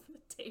out all over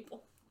the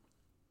table.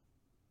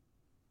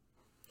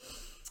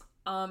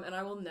 And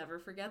I will never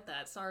forget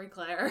that. Sorry,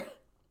 Claire.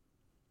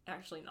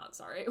 Actually, not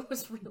sorry. It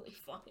was really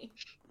funny.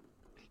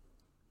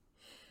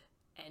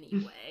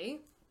 Anyway.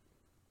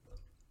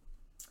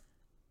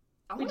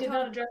 We did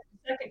not address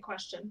the second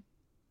question.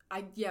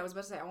 I was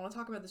about to say, I want to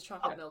talk about this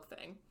chocolate milk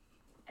thing.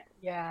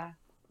 Yeah.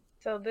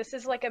 So this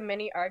is like a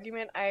mini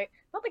argument.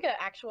 Not like an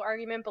actual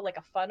argument, but like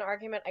a fun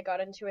argument I got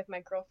into with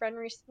my girlfriend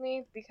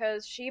recently,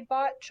 because she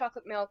bought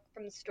chocolate milk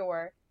from the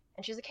store,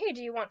 and she's like, hey,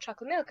 do you want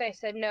chocolate milk? I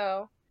said,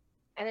 no.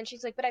 And then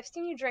she's like, but I've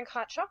seen you drink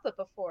hot chocolate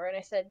before. And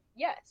I said,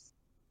 yes.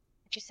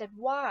 And she said,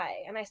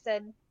 why? And I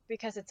said,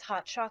 because it's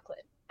hot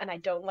chocolate, and I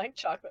don't like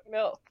chocolate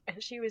milk.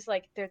 And she was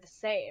like, they're the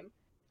same.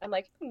 I'm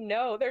like,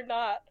 no, they're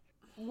not.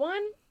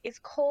 One is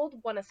cold,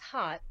 one is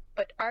hot,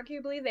 but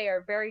arguably they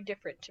are very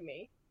different to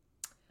me.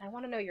 I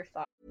want to know your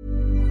thoughts.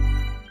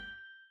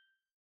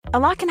 A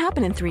lot can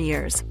happen in 3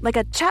 years, like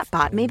a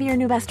chatbot may be your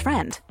new best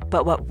friend.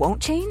 But what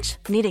won't change?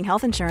 Needing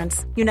health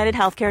insurance. United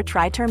Healthcare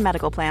Tri-Term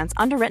Medical Plans,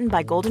 underwritten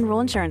by Golden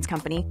Rule Insurance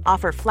Company,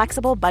 offer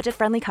flexible,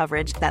 budget-friendly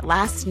coverage that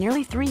lasts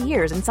nearly 3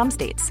 years in some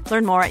states.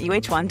 Learn more at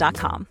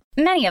uh1.com.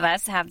 Many of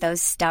us have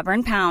those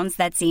stubborn pounds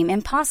that seem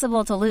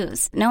impossible to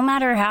lose, no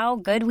matter how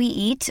good we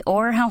eat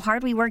or how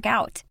hard we work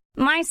out.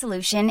 My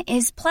solution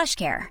is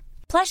PlushCare.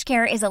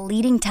 PlushCare is a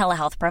leading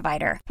telehealth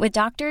provider with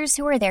doctors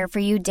who are there for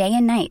you day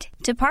and night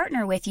to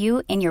partner with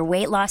you in your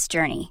weight loss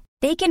journey.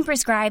 They can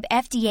prescribe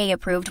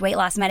FDA-approved weight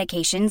loss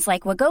medications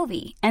like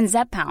Wegovy and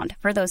Zepbound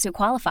for those who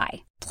qualify.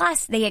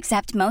 Plus, they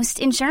accept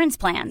most insurance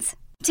plans.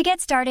 To get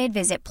started,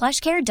 visit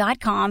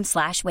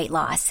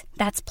plushcare.com/weightloss.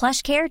 That's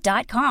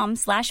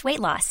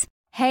plushcare.com/weightloss.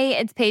 Hey,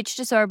 it's Paige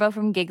DeSorbo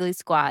from Giggly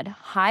Squad.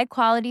 High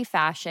quality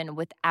fashion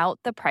without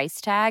the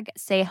price tag.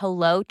 Say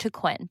hello to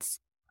Quince.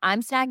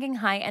 I'm snagging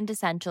high-end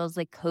essentials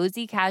like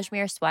cozy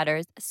cashmere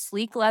sweaters,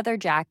 sleek leather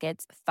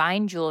jackets,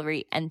 fine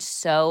jewelry, and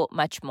so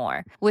much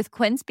more. With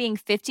Quince being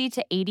 50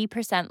 to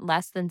 80%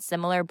 less than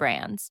similar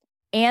brands.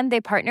 And they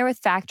partner with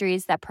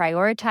factories that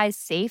prioritize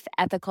safe,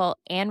 ethical,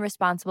 and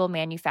responsible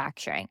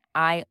manufacturing.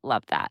 I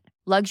love that.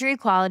 Luxury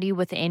quality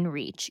within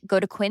reach. Go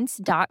to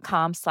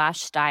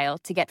quince.com/style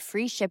to get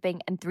free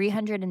shipping and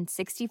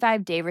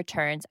 365-day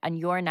returns on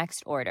your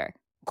next order.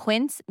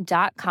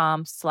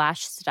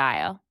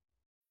 Quince.com/style.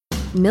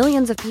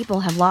 Millions of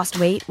people have lost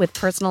weight with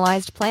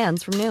personalized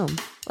plans from Noom.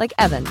 Like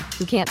Evan,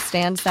 who can't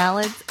stand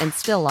salads and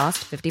still lost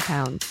 50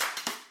 pounds.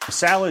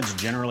 Salads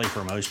generally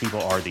for most people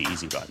are the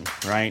easy button,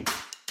 right?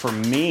 For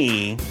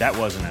me, that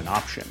wasn't an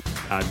option.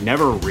 I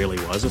never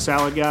really was a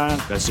salad guy.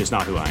 That's just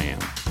not who I am.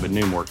 But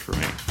Noom worked for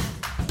me.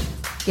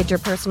 Get your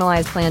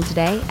personalized plan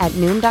today at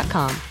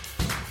Noom.com.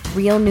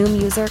 Real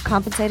Noom user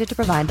compensated to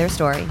provide their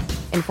story.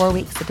 In 4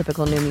 weeks, the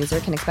typical Noom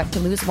user can expect to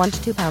lose 1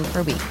 to 2 pounds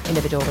per week.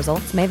 Individual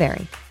results may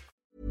vary.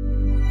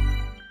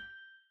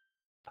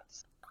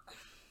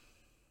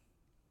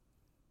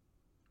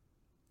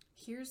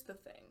 Here's the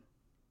thing.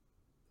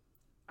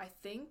 I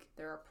think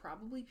there are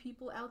probably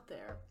people out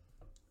there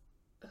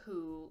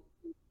who,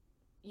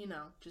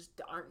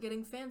 just aren't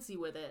getting fancy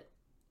with it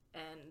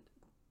and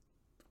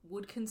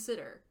would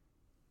consider,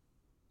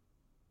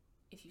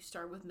 if you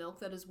start with milk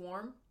that is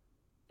warm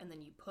and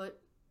then you put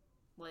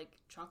like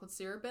chocolate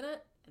syrup in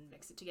it and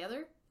mix it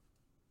together,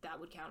 that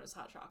would count as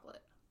hot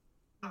chocolate.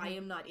 I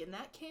am not in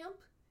that camp,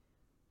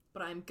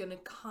 but I'm gonna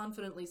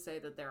confidently say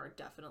that there are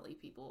definitely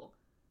people,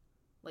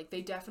 like,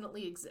 they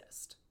definitely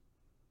exist.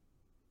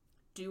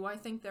 Do I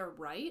think they're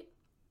right?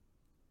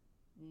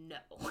 No.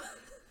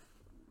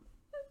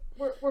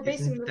 We're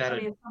basing this on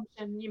the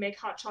assumption you make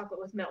hot chocolate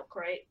with milk,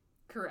 right?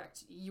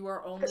 Correct. You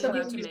are only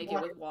allowed to make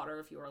it with water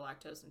if you are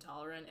lactose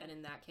intolerant, and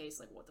in that case,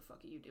 like, what the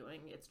fuck are you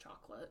doing? It's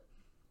chocolate.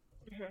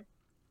 Mm-hmm.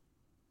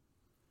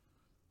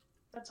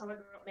 That's how I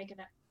grew up making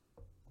it.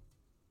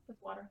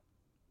 With water.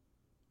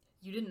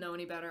 You didn't know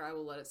any better, I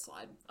will let it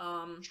slide.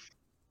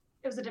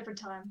 It was a different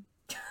time.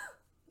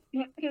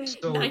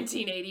 So,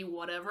 1980,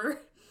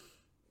 whatever.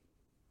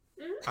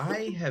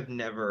 I have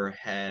never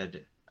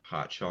had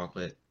hot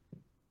chocolate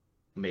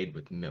made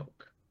with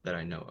milk that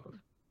I know of.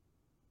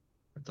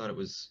 I thought it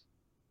was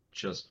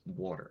just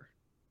water.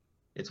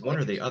 It's one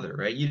or the other,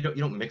 right? You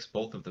don't mix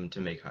both of them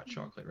to make hot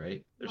chocolate,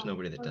 right? There's No,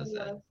 nobody that does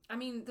that. I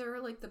mean, there are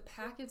like the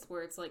packets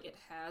where it's like it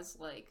has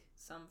like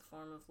some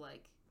form of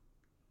like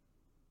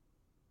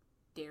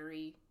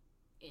dairy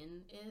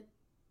in it.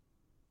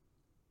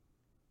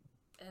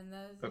 And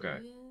that Okay.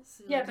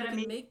 is, Yeah, like, but you I can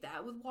mean- make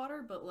that with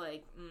water, but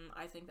like,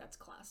 I think that's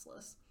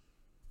classless.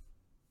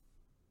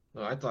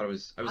 Well, I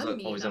was I'm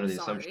mean, always I'm under the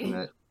assumption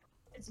sorry. that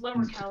It's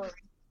lower calorie.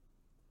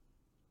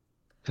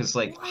 because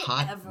like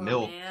Whatever,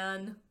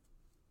 man.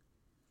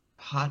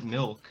 hot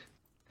milk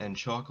and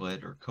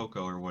chocolate or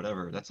cocoa or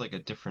whatever, that's like a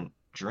different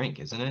drink,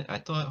 isn't it? I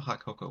thought hot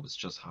cocoa was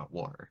just hot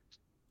water.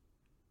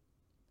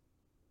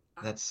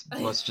 That's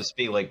must just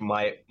be like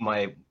my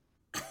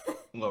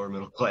lower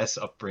middle class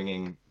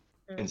upbringing,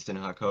 instant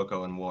hot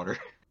cocoa and water.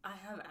 I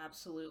have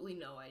absolutely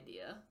no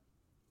idea.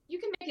 You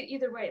can make it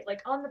either way.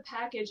 Like on the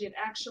package, it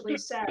actually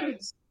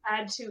says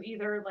add to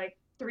either like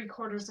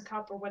 3/4 a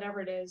cup or whatever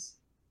it is,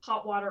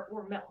 hot water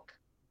or milk.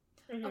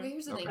 Okay,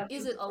 here's the thing. Okay.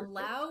 Is it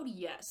allowed?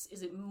 Yes.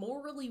 Is it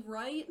morally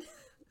right?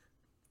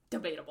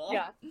 Debatable.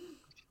 Yeah.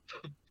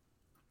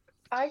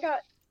 I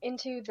got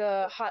into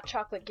the hot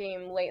chocolate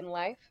game late in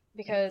life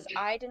because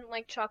I didn't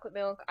like chocolate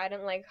milk. I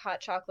didn't like hot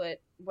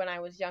chocolate when I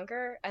was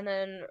younger. And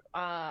then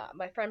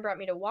my friend brought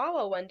me to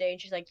Wawa one day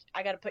and she's like,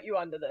 I gotta put you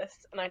onto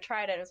this. And I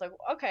tried it and it was like,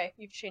 okay,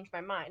 you've changed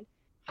my mind.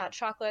 Hot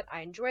chocolate,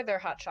 I enjoy their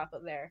hot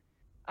chocolate there.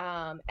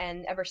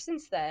 And ever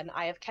since then,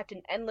 I have kept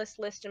an endless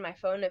list in my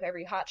phone of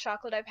every hot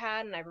chocolate I've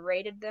had, and I've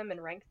rated them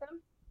and ranked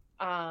them.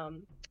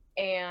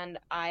 And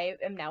I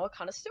am now a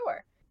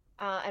connoisseur.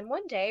 And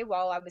one day,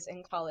 while I was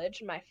in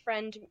college, my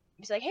friend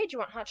was like, hey, do you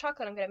want hot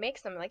chocolate? I'm going to make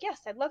some. I'm like,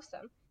 yes, I'd love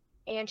some.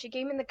 And she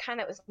gave me the kind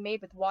that was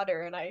made with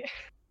water, and I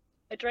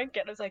drank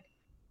it. I was like,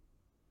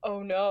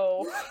 oh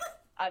no,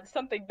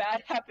 something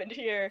bad happened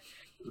here.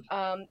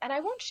 And I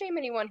won't shame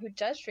anyone who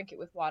does drink it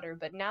with water,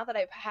 but now that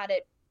I've had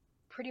it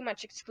pretty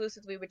much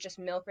exclusively with just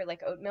milk or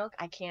like oat milk,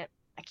 I can't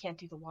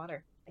do the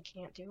water. I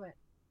can't do it.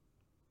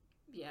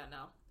 Yeah,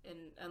 no.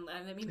 And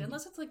I mean,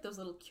 unless it's like those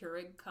little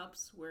Keurig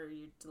cups where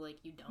you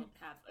don't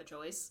have a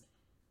choice.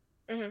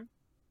 Mm-hmm.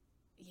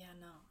 Yeah,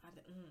 no,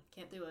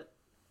 can't do it.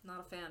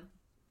 Not a fan.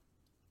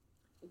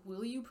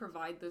 Will you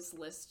provide this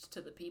list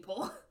to the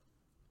people?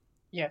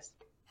 Yes.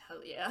 Hell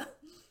yeah.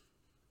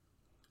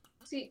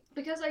 See,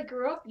 because I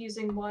grew up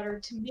using water,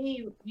 to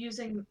me,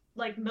 using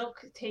like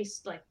milk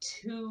tastes like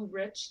too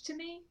rich to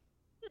me.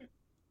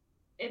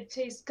 It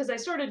tastes, because I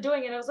started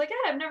doing it, I was like,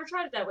 I've never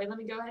tried it that way. Let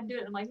me go ahead and do it.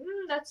 And I'm like,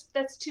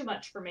 that's too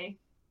much for me.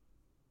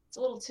 It's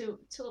a little too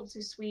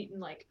sweet and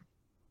like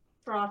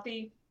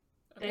frothy.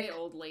 Okay, thick.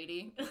 old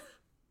lady.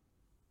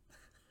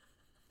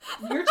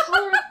 Your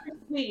tolerance for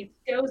sweets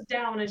goes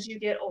down as you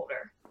get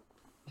older.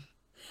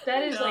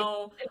 That is I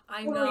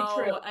totally know.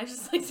 true. I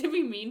just like to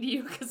be mean to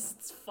you because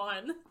it's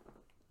fun.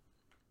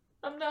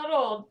 I'm not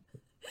old.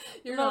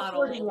 You're I'm not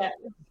 40 old. yet.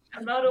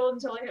 I'm not old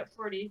until I hit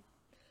 40.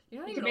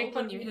 You're not You even can make old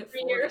fun when of you me in hit 3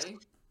 40. years.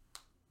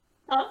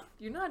 Huh?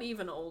 You're not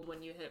even old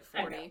when you hit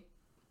I know. 40.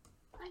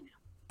 I know.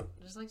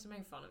 I just like to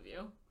make fun of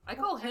you. I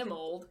call him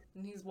old,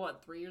 and he's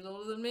what, 3 years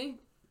older than me?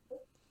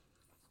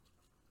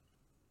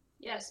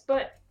 Yes,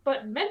 but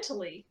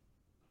mentally,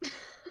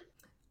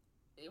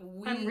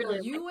 I'm really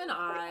You and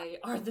I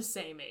are the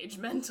same age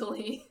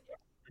mentally.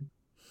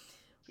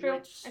 true.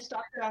 Which I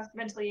stopped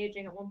mentally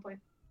aging at one point.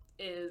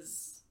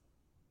 is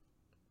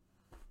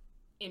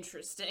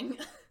interesting.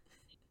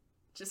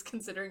 Just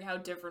considering how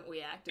different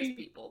we act as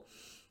people.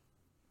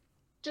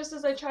 Just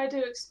as I tried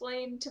to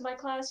explain to my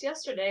class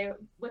yesterday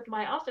with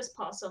my office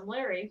possum,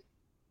 Larry,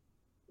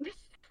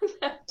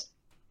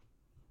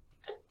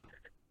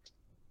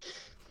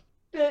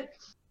 that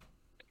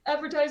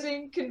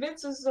advertising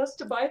convinces us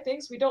to buy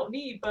things we don't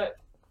need, but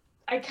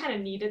I kind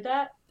of needed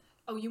that.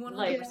 Oh, you 100%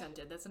 Like-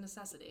 did. That's a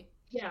necessity.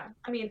 Yeah,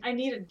 I mean, I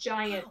need a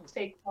giant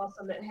fake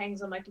possum that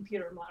hangs on my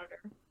computer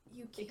monitor.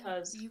 You can,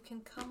 Because- you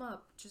can come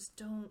up, just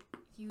don't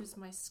use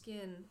my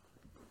skin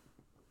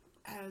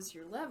as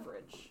your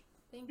leverage.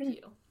 Thank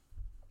you.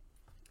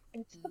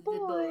 It's the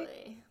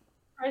boy.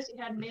 Surprised he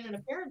hadn't made an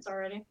appearance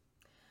already.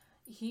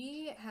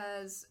 He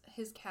has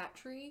his cat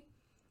tree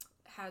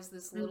has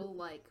this little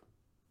like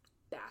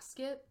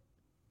basket,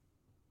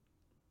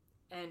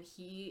 and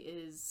he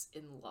is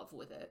in love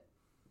with it.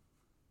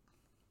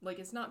 Like,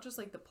 it's not just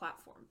like the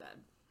platform bed.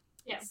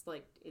 Yeah. It's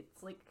like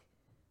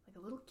a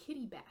little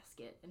kitty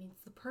basket, and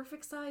it's the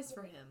perfect size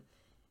for him,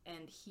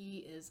 and he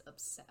is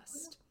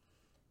obsessed.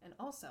 And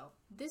also,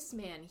 this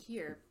man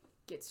here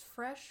gets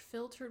fresh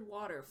filtered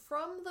water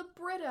from the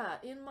Brita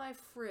in my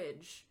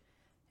fridge,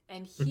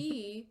 and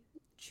he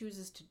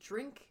chooses to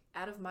drink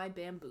out of my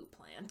bamboo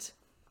plant.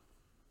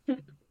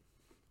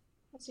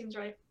 That seems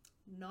right.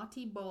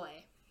 Naughty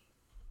boy.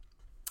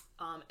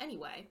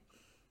 Anyway,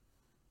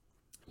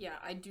 yeah,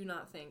 I do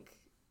not think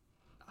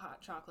hot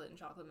chocolate and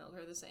chocolate milk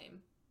are the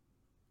same.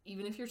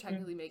 Even if you're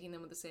technically making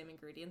them with the same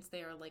ingredients,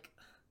 they are like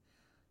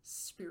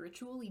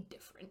spiritually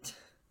different.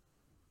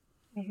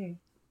 Mm-hmm.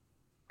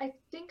 I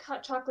think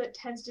hot chocolate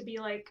tends to be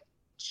like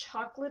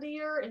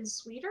chocolatier and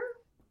sweeter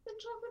than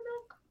chocolate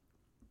milk.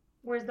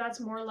 Whereas that's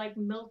more like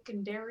milk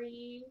and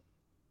dairy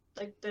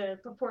Like, the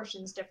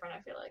proportion's different,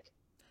 I feel like.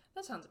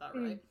 That sounds about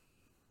right.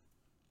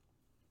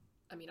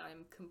 I mean,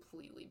 I'm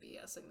completely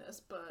BSing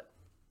this, but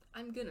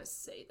I'm gonna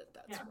say that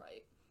that's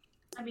right.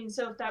 I mean,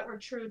 so if that were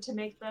true to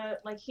make the,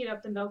 like, heat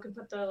up the milk and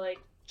put the, like,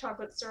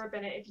 chocolate syrup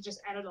in it, if you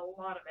just added a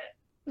lot of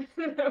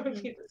it, that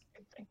would be the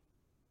same thing.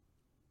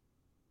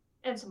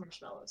 And some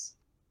marshmallows.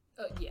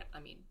 Yeah, I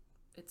mean,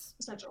 it's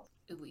essential.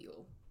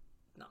 Illegal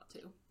not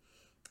to.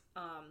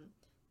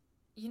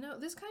 You know,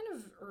 this kind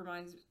of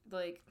reminds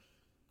me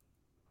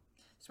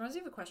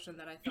of a question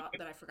that I thought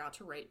that I forgot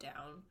to write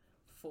down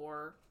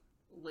for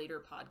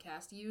later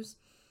podcast use.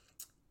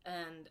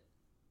 And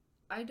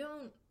I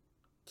don't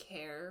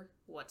care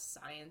what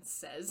science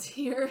says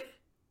here.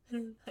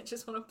 I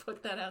just want to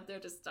put that out there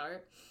to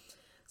start.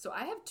 So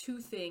I have 2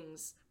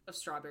 things of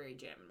strawberry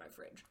jam in my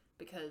fridge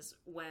because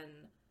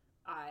when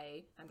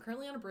I'm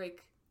currently on a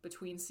break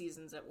between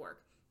seasons at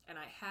work, and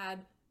I had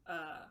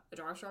a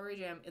jar of strawberry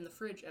jam in the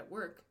fridge at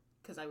work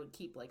because I would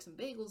keep like some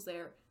bagels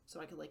there so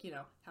I could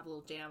have a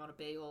little jam on a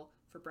bagel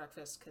for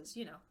breakfast because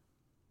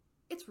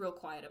it's real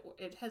quiet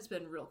it has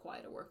been real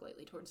quiet at work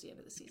lately towards the end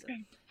of the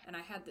season. And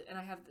I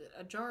have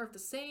a jar of the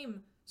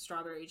same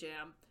strawberry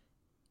jam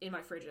in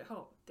my fridge at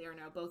home. They are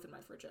now both in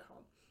my fridge at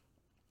home.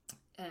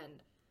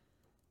 And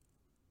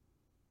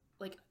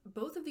like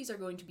both of these are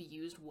going to be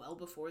used well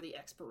before the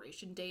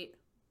expiration date,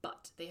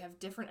 but they have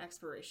different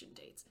expiration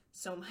dates.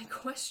 So my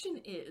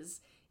question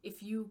is,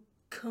 if you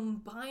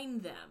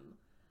combine them,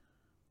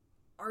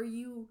 are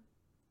you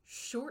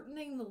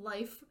shortening the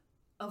life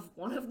of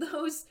one of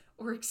those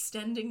or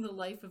extending the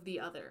life of the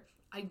other?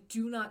 I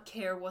do not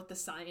care what the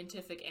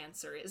scientific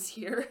answer is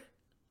here.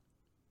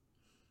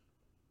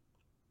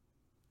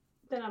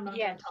 Then I'm not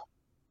gonna talk.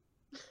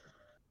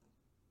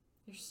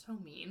 You're so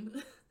mean.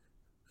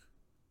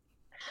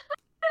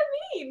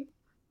 I mean,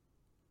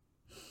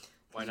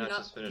 why not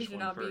just finish one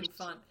not first?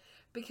 Being fun.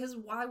 Because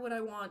why would I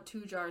want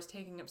 2 jars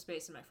taking up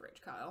space in my fridge,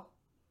 Kyle?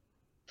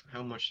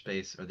 How much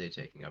space are they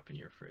taking up in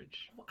your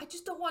fridge? Well, I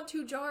just don't want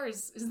 2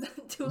 jars. Is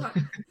that too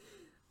hard?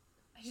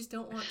 I just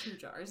don't want 2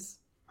 jars.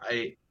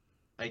 I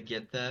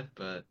get that,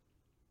 but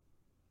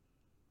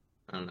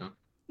I don't know.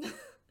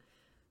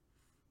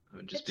 I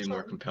would just be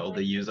more compelled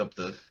to use up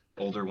the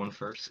older one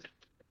first.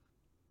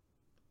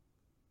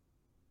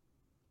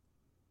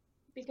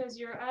 Because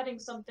you're adding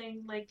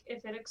something, like,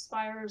 if it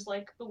expires,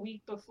 like, a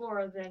week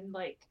before, then,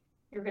 like,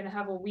 you're gonna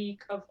have a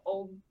week of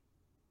old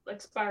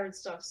expired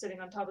stuff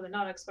sitting on top of the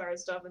non-expired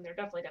stuff, and they're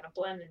definitely gonna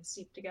blend and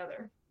seep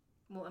together.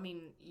 Well, I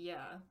mean,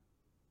 yeah.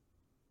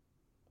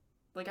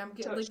 Like, I'm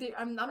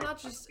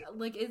not just,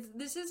 like,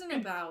 this isn't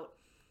about,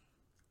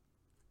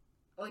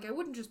 like, I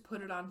wouldn't just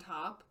put it on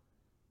top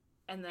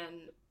and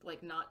then,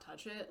 like, not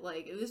touch it.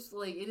 Like, this,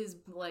 like, it is,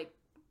 like,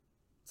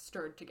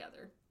 stirred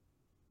together.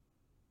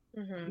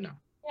 Mm-hmm. No.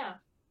 Yeah.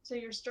 So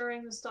you're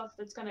stirring the stuff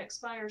that's going to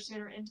expire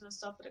sooner into the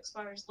stuff that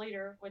expires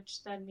later,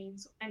 which then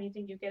means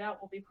anything you get out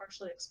will be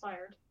partially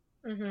expired.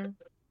 Mm-hmm.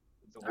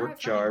 The work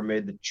jar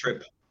made the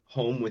trip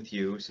home with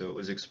you, so it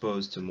was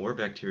exposed to more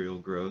bacterial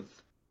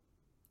growth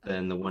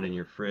than the one in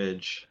your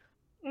fridge.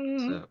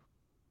 Mm-hmm. So,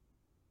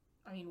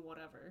 I mean,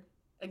 whatever.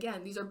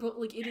 Again, these are both,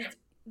 like, it is,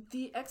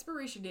 the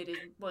expiration date is,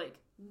 like,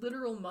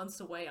 literal months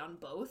away on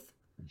both.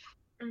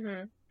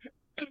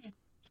 Mm-hmm.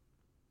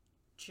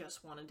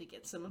 Just wanted to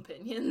get some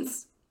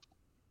opinions.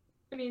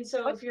 I mean,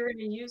 so if you're going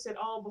to use it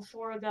all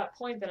before that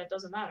point, then it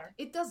doesn't matter.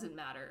 It doesn't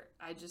matter.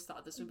 I just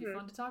thought this would be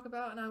fun to talk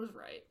about, and I was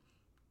right.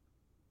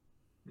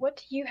 What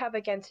do you have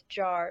against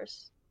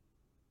jars?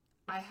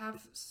 I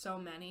have so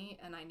many,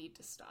 and I need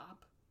to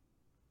stop.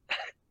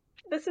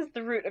 This is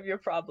the root of your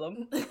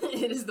problem.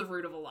 It is the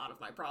root of a lot of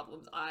my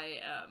problems. I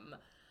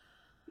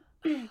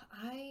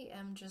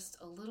am just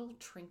a little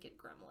trinket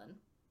gremlin.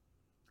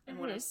 And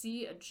when I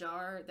see a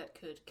jar that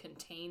could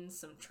contain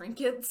some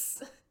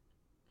trinkets,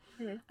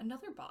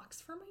 another box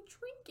for my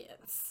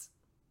trinkets.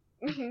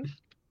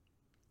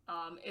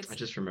 It's I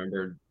just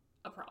remembered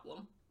a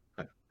problem.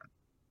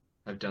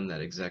 I've done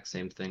that exact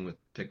same thing with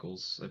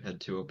pickles. I've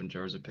had 2 open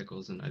jars of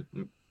pickles, and I've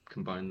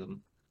combined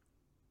them.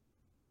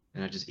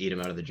 And I just eat them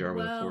out of the jar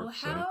with a fork,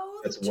 so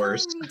that's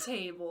worse.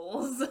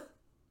 Tables.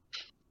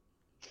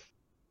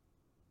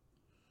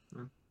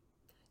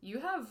 You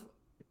have,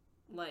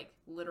 like,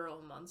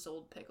 literal months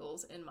old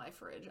pickles in my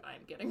fridge.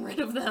 I'm getting rid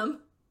of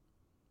them.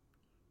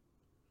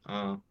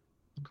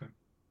 Okay.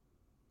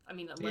 I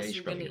mean, unless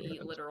you're gonna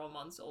eat literal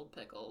months old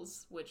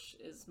pickles, which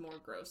is more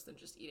gross than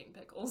just eating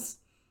pickles.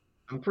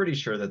 I'm pretty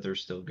sure that they're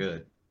still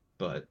good,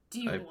 but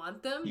do you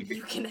want them?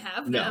 You can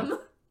have no. them.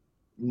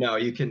 No,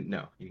 you can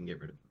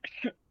get rid of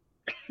them.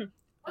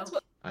 That's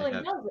what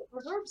pickling does. It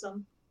preserves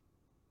them.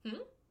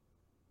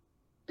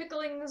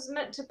 Pickling is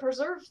meant to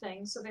preserve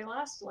things, so they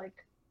last,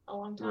 like, a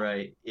long time.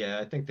 Right. Yeah,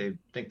 I think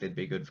they'd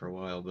be good for a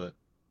while, but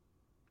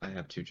I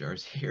have 2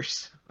 jars here,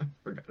 so I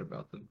forgot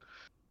about them.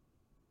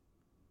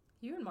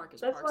 You and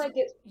Marcus That's Parks. why I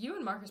get You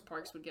and Marcus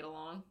Parks would get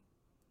along.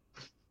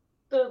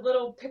 the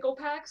little pickle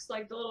packs,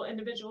 like the little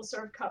individual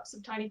served cups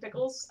of tiny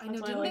pickles. I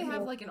know. Didn't they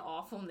have like an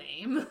awful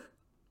name?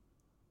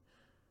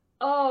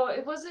 Oh,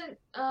 it wasn't.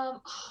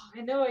 I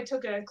know I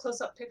took a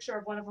close-up picture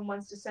of one of them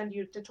once to send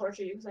you to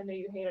torture you because I know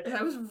you hated it.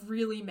 I was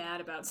really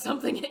mad about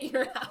something at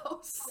your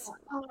house.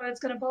 Oh,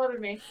 it's gonna bother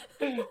me.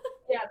 Yeah,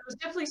 there was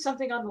definitely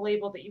something on the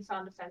label that you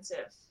found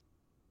offensive.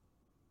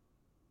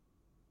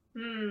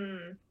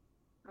 I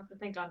have to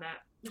think on that.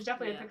 There's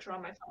definitely a picture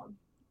on my phone.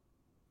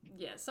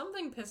 Yeah,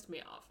 something pissed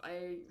me off.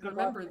 I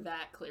remember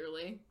that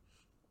clearly.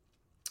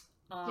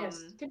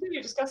 Yes,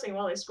 continue discussing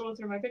while I scroll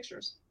through my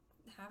pictures.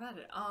 Have at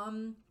it.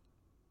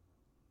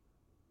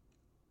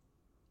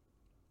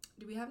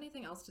 Do we have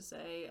anything else to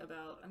say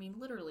about, I mean,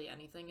 literally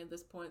anything at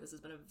this point? This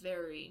has been a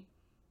very,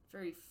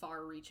 very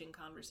far-reaching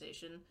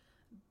conversation,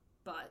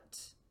 but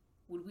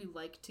would we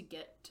like to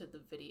get to the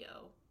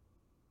video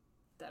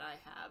that I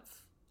have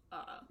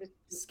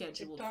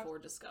scheduled for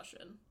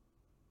discussion?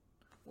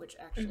 Which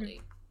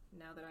actually,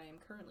 now that I am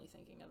currently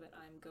thinking of it,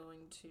 I'm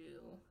going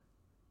to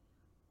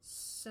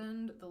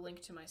send the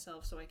link to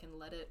myself so I can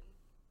let it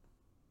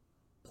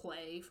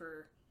play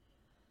for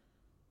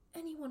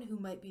anyone who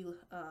might be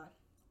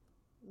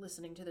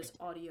listening to this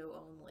audio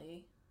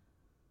only.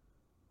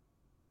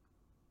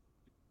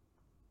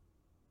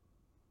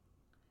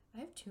 I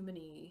have too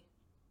many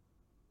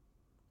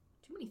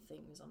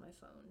things on my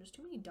phone. There's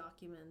too many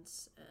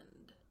documents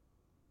and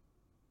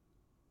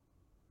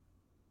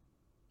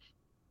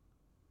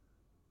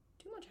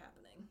too much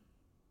happening.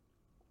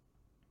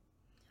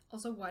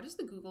 Also, why does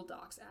the Google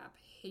Docs app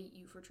hate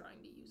you for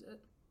trying to use it?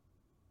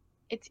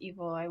 It's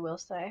evil, I will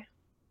say.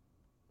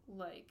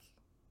 Like,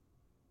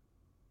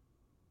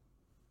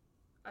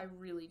 I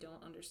really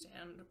don't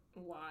understand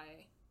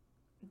why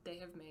they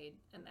have made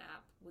an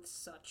app with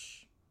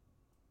such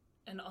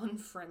an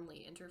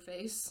unfriendly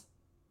interface.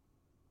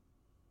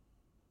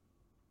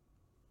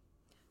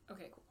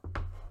 Okay, cool.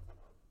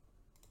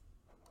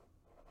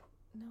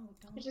 No,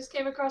 don't. I just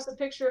came across a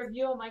picture of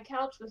you on my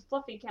couch with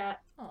Fluffy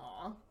Cat.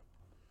 Aww.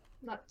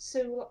 Not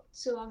so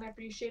long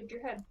after you shaved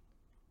your head.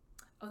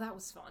 Oh, that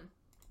was fun.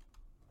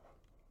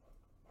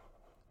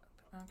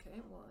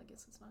 Okay, well, I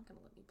guess it's not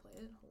gonna let me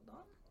play it. Hold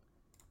on.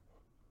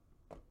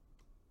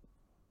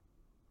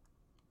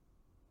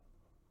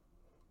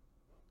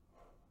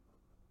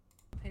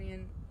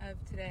 Opinion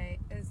of today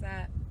is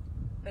that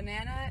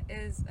banana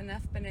is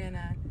enough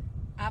banana,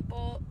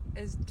 apple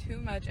is too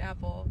much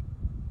apple,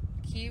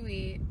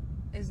 kiwi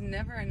is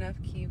never enough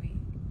kiwi,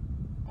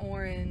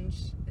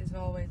 orange is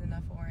always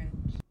enough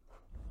orange.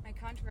 My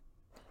controversy.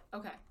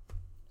 Okay,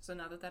 so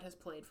now that has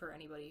played for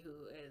anybody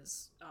who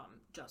is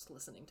just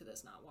listening to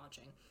this, not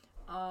watching,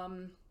 how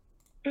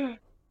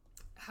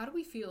do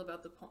we feel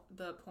about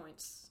the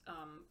points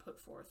put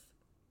forth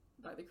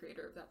by the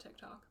creator of that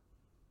TikTok?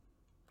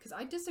 Because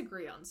I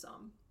disagree on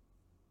some.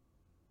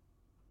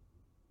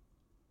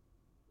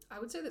 I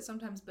would say that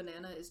sometimes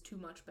banana is too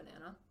much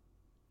banana.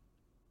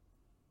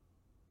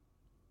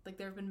 Like,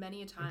 there have been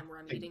many a time where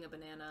I'm eating a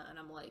banana and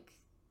I'm like,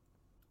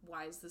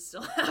 why is this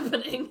still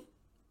happening?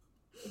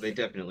 They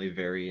definitely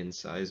vary in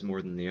size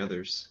more than the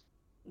others.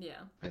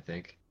 Yeah. I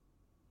think.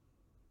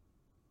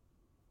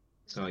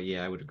 So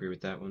yeah, I would agree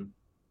with that one.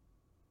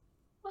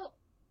 Well,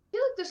 I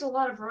feel like there's a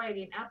lot of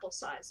variety in apple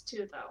size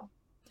too, though.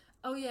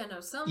 Oh yeah,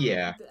 no, some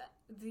Yeah.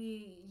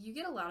 You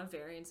get a lot of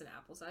variance in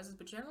apple sizes,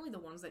 but generally the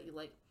ones that you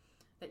like,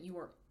 that you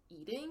are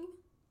eating,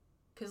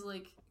 because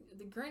like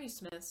the Granny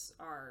Smiths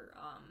are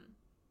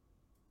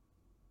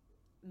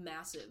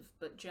massive,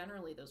 but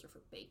generally those are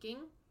for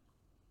baking.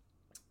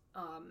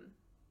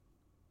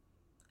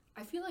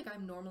 I feel like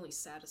I'm normally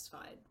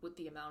satisfied with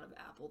the amount of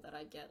apple that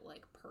I get,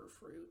 like, per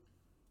fruit.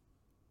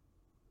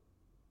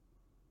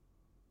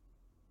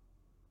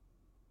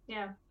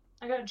 Yeah,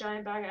 I got a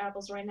giant bag of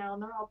apples right now,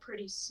 and they're all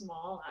pretty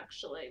small,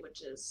 actually,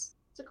 it's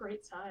a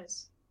great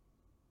size.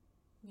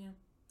 Yeah.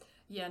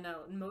 Yeah,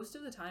 no, most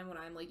of the time when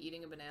I'm, like,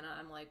 eating a banana,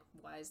 I'm like,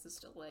 why is this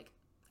still, like,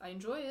 I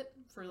enjoy it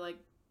for, like,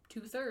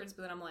 2/3,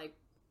 but then I'm like,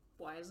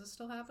 why is this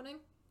still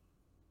happening?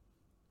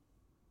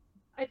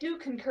 I do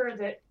concur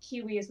that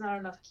kiwi is not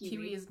enough kiwi.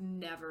 Kiwi is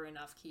never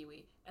enough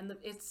kiwi. And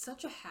it's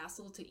such a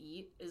hassle to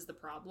eat is the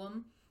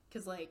problem.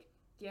 Because, like,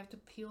 you have to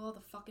peel all the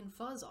fucking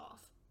fuzz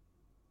off.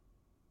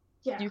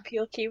 Yeah. Do you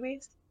peel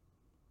kiwis?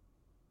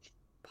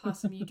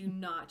 Possum, you do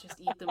not just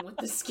eat them with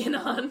the skin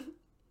on.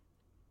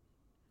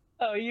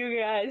 Oh, you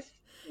guys.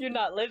 You're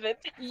not living.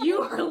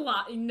 You are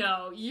lying.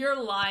 No,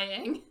 you're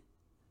lying.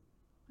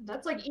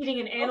 That's like eating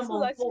an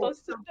animal. Also, I'm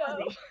supposed to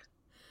know.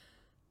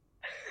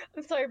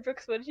 I'm sorry,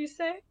 Brooks, what did you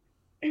say?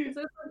 It's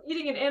like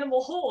eating an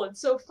animal whole. It's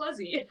so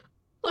fuzzy.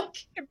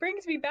 Like, it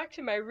brings me back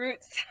to my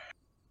roots.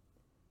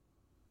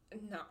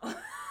 No.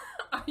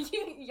 Are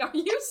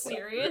you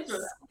serious?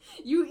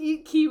 You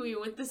eat kiwi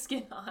with the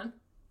skin on.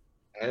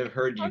 I've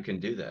heard you can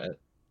do that.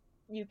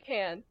 You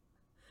can.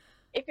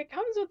 If it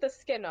comes with the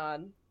skin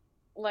on,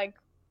 like,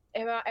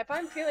 if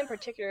I'm feeling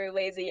particularly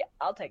lazy,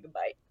 I'll take a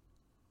bite.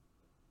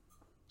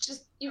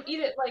 Just, you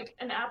eat it like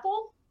an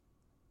apple?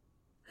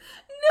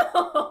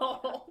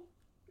 No!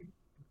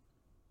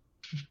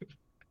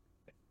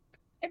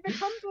 If it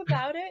comes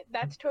without it,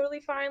 that's totally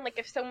fine. Like,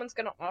 if someone's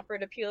gonna offer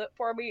to peel it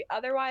for me,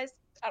 otherwise,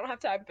 I don't have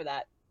time for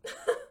that.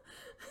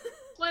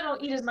 So I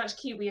don't eat as much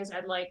kiwi as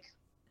I'd like.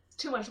 It's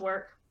too much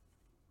work.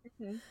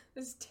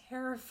 This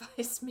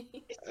terrifies me.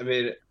 I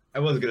mean, I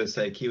was gonna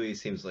say kiwi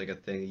seems like a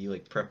thing you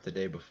like prep the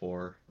day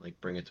before, like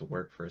bring it to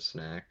work for a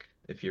snack.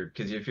 If you're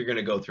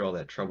gonna go through all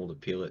that trouble to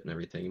peel it and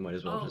everything, you might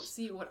as well just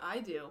see what I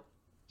do.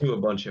 Do a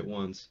bunch at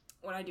once.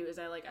 What I do is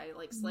I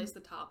slice the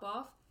top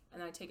off,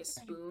 and then I take a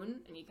spoon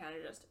and you kind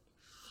of just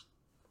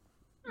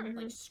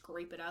like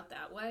scrape it out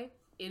that way.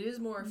 It is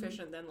more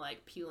efficient than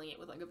like peeling it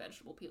with like a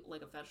vegetable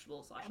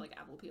 / like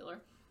apple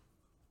peeler.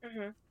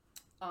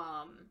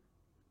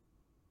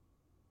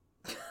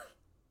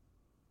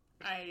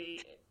 I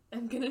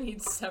am gonna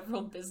need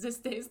several business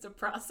days to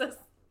process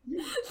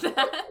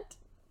that.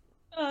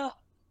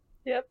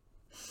 Yep.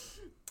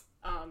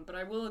 But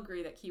I will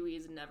agree that kiwi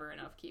is never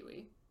enough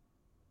kiwi.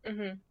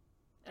 And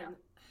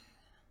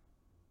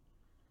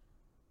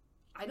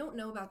I don't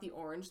know about the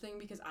orange thing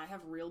because I have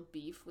real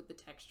beef with the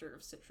texture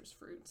of citrus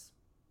fruits.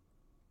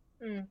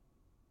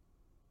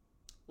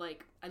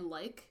 Like, I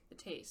like the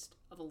taste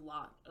of a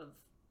lot of,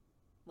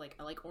 like,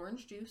 I like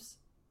orange juice.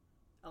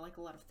 I like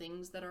a lot of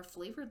things that are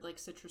flavored like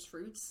citrus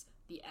fruits.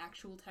 The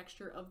actual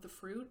texture of the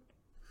fruit,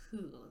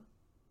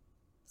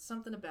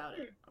 something about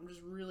it. I'm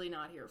just really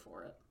not here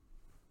for it.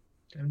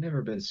 I've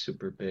never been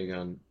super big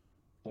on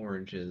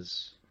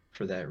oranges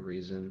for that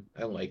reason.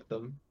 I like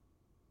them,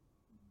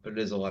 but it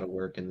is a lot of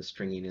work, and the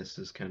stringiness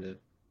is kind of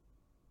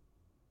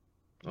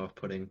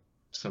off-putting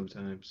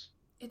sometimes.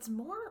 It's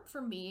more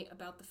for me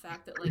about the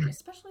fact that, like,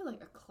 especially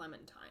like a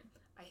clementine,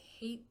 I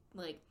hate,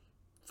 like,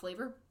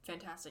 flavor,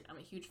 fantastic, I'm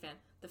a huge fan.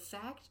 The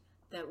fact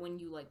that when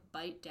you like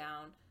bite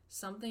down,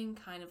 something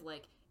kind of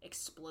like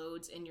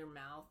explodes in your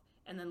mouth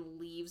and then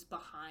leaves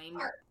behind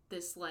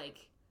this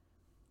like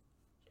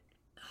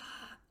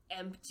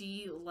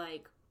empty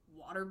like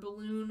water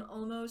balloon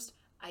almost.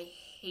 I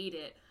hate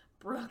it.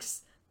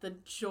 Brooks, the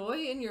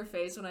joy in your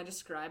face when I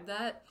describe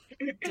that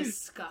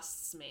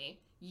disgusts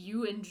me.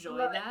 You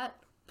enjoy that?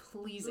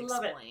 Please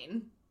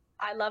explain.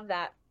 I love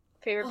that.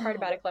 Favorite part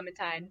about a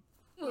clementine.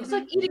 It's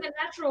like eating a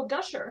natural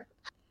gusher.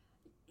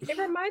 It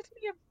reminds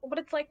me of what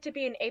it's like to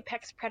be an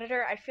apex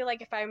predator. I feel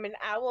like if I'm an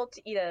owl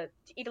to eat a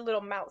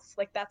little mouse,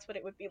 like that's what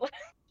it would be like.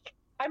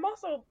 I'm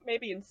also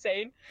maybe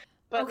insane,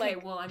 but okay,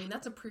 well, I mean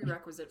that's a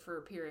prerequisite for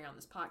appearing on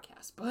this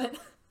podcast, but.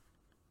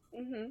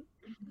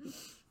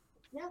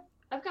 Yeah,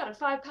 I've got a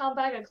 5-pound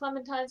bag of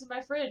clementines in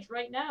my fridge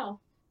right now.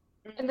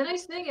 And the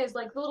nice thing is,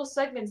 like, the little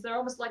segments, they're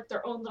almost like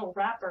their own little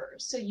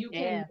wrappers, so you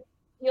can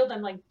peel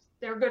them like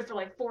they're good for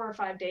like 4 or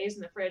 5 days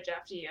in the fridge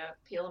after you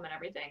peel them and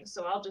everything.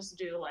 So I'll just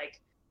do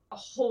like a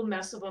whole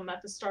mess of them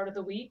at the start of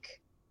the week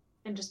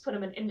and just put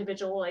them in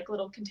individual like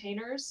little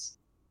containers.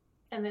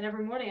 And then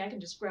every morning I can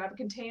just grab a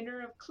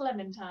container of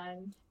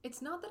clementine.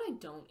 It's not that I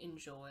don't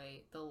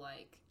enjoy the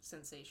like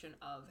sensation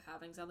of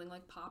having something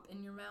like pop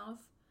in your mouth.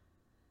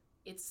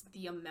 It's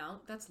the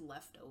amount that's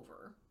left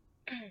over.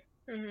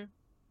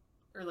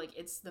 Or like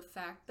it's the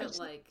fact that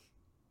like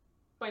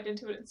bite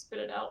into it and spit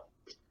it out.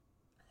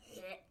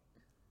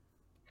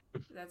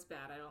 That's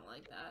bad. I don't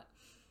like that.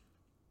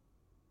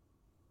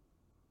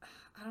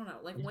 I don't know.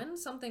 Like, when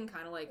something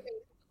kind of, like...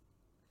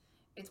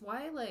 It's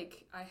why,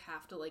 like, I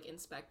have to, like,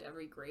 inspect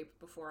every grape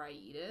before I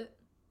eat it.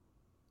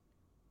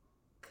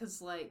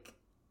 Because, like,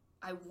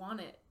 I want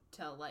it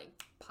to,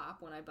 like,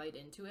 pop when I bite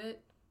into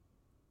it.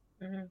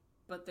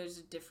 But there's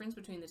a difference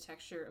between the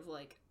texture of,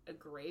 like, a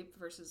grape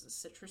versus a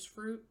citrus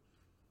fruit.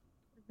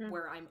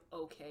 Where I'm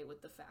okay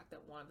with the fact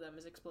that one of them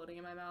is exploding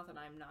in my mouth, and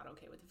I'm not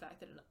okay with the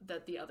fact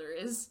that the other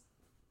is.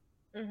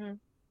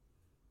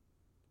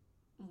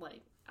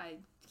 Like,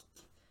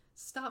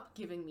 stop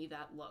giving me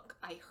that look.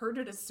 I heard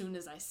it as soon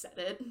as I said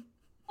it.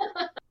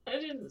 I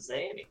didn't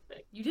say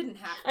anything. You didn't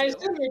have to. I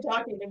assume you're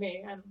talking to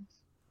me.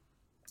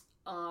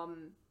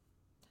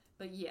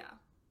 But yeah.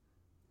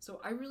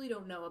 So I really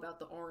don't know about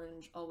the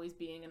orange always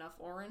being enough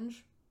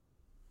orange.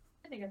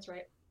 I think that's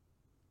right.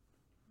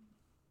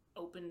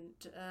 Open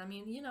to, I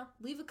mean, you know,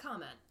 leave a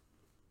comment.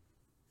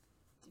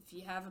 If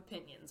you have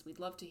opinions, we'd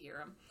love to hear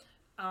them.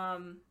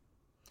 I'm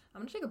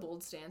gonna take a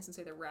bold stance and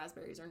say that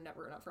raspberries are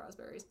never enough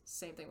raspberries.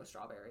 Same thing with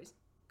strawberries.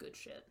 Good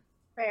shit.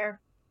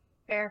 Fair.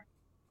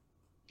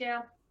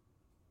 Yeah.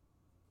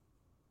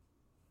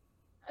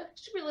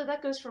 Actually, really,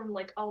 that goes from,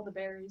 like, all the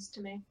berries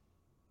to me.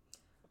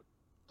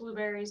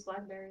 Blueberries,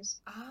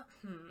 blackberries.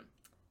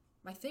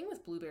 My thing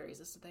with blueberries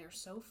is that they are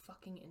so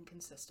fucking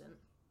inconsistent.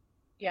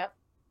 Yep.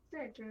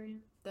 Very true.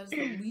 That is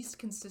the least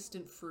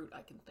consistent fruit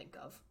I can think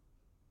of.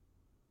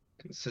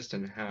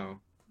 Consistent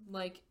how?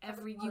 Like,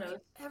 every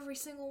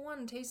single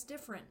one tastes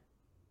different.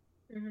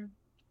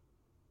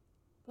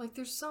 Like,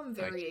 there's some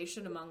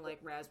variation among, like,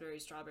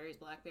 raspberries, strawberries,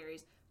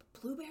 blackberries,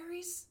 but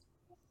blueberries?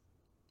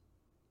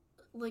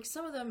 Like,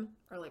 some of them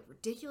are, like,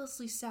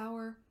 ridiculously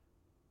sour.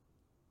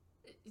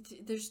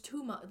 There's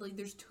too much, like,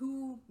 there's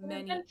too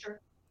many.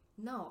 Adventure.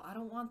 No, I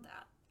don't want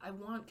that. I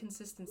want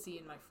consistency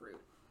in my fruit.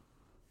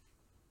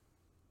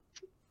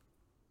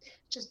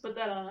 Just put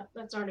that on it.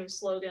 That's our new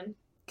slogan.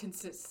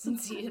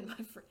 Consistency in my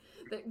fruit.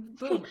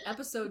 Boom,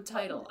 episode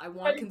title. I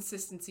want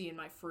consistency in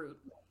my fruit.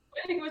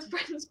 Wedding with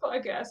Friends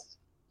podcast.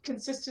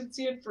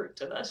 consistency and fruit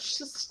to this.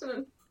 Just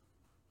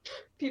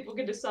people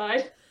can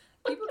decide.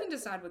 People can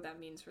decide what that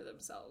means for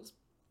themselves.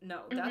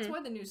 No, that's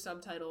why the new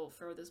subtitle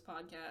for this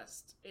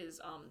podcast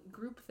is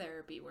group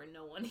therapy where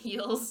no one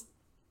heals.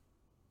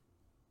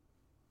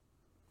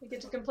 We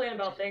get to complain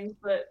about things,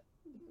 but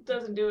it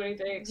doesn't do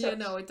anything except...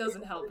 Yeah, no, it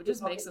doesn't help. It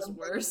just makes us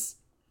worse.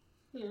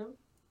 Yeah.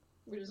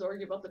 We just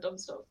argue about the dumb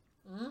stuff.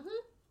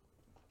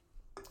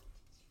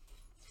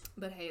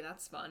 But hey,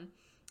 that's fun.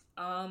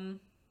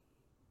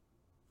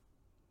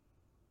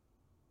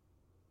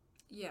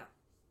 Yeah.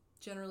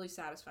 Generally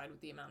satisfied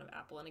with the amount of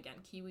apple, and again,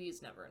 kiwi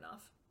is never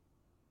enough.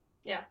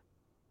 Yeah.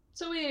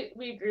 So we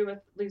agree with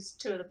at least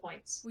 2 of the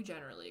points. We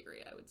generally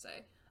agree, I would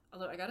say.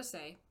 Although I gotta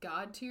say,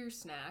 God tier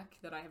snack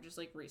that I have just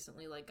like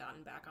recently like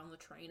gotten back on the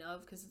train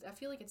of, because I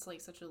feel like it's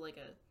like such a like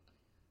a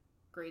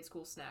grade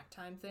school snack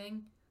time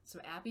thing.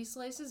 Some Appy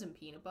slices and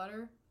peanut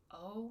butter.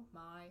 Oh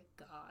my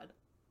god.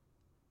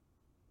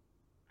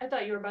 I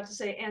thought you were about to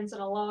say ants in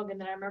a log, and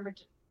then I remembered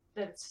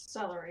that it's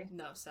celery.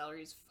 No,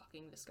 celery's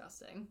fucking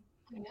disgusting.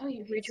 I know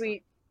you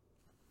retweet.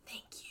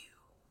 Thank you.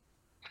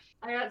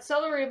 I got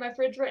celery in my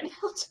fridge right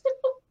now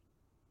too.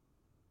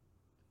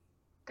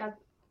 I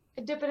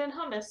dip it in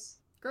hummus.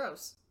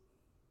 Gross.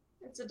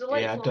 It's a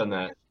delightful Yeah, I've done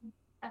that.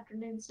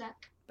 afternoon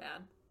snack.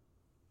 Bad.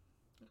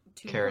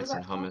 Carrots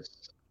and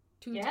hummus.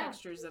 Two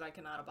textures that I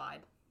cannot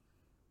abide.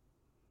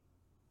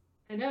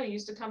 I know, you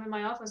used to come in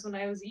my office when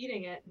I was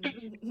eating it.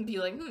 And be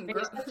like,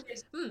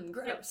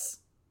 gross.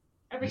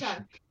 Every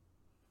time.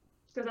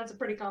 Because that's a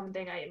pretty common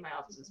thing I eat in my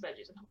office is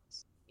veggies and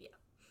hummus. Yeah.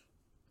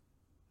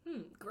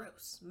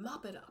 Gross.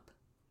 Mop it up.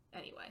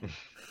 Anyway.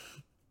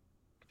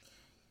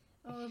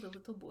 Oh, the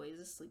little boy is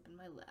asleep in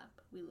my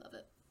lap. We love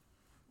it.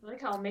 I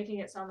like how I'm making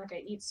it sound like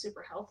I eat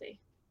super healthy.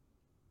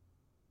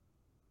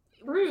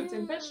 Fruits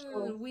and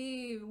vegetables.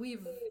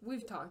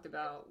 We've talked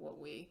about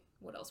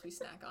what else we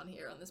snack on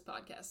here on this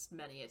podcast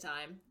many a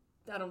time.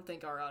 I don't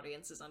think our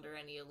audience is under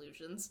any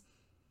illusions.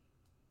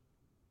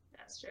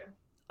 That's true.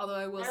 Although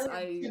I will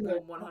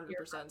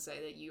 100%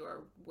 say that you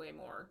are way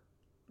more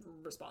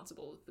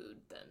responsible with food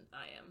than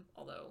I am.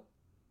 Although,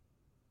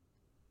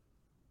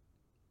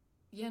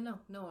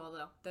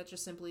 although that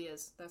just simply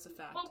is. That's a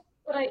fact. Well,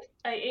 but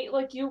I ate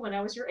like you when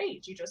I was your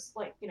age. You just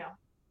like,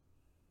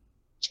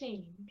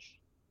 change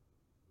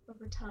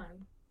over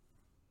time.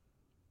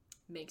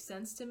 Makes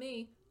sense to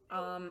me.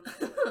 Does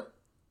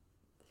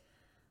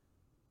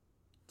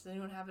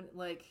anyone have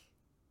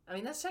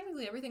that's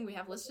technically everything we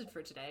have listed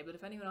for today, but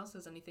if anyone else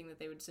has anything that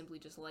they would simply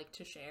just like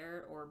to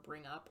share or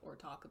bring up or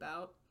talk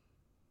about.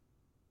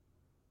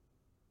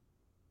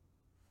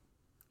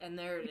 And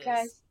there it is.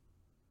 Guys,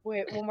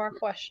 wait, one more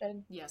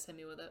question. Yes, hit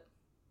me with it.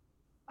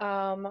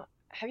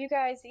 Have you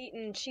guys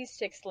eaten cheese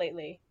sticks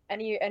lately?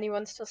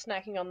 Anyone still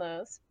snacking on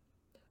those?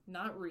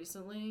 Not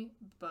recently,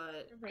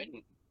 but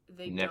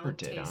they never don't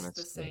did, taste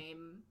honestly. the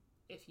same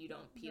if you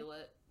don't peel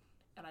it,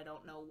 and I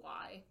don't know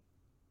why.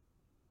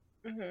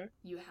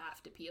 You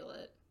have to peel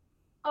it.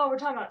 Oh, we're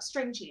talking about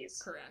string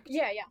cheese. Correct.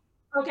 Yeah.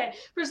 Okay.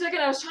 For a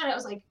second, I was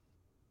like,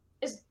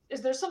 is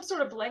there some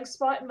sort of blank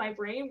spot in my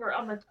brain where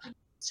I'm like, I'm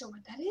not sure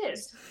what that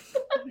is?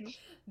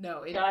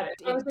 No, it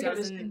it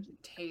doesn't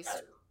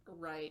taste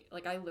right.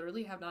 Like, I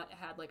literally have not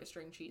had like a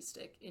string cheese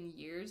stick in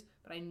years,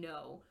 but I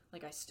know,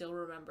 like, I still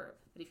remember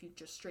that if you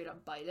just straight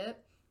up bite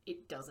it,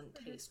 it doesn't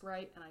taste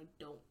right, and I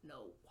don't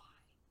know why.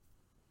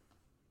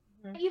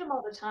 I eat them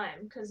all the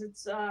time because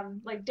it's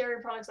like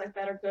dairy products like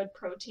that are good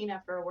protein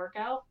after a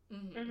workout.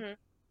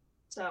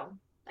 So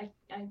I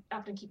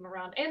often keep them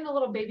around. And the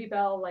little Baby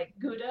Bell like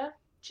Gouda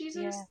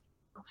cheeses. Yeah.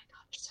 Oh my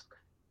god, they're so good.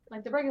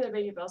 Like the regular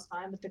Baby Bell's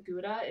fine, but the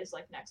Gouda is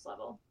like next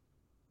level.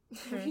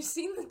 Have you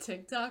seen the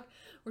TikTok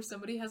where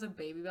somebody has a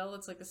Baby Bell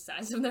that's like the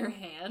size of their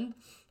hand,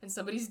 and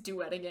somebody's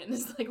duetting it, and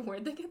it's like,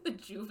 where'd they get the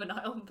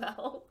juvenile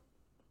bell?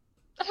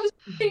 That was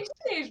a big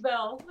teenage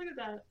bell. Look at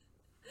that.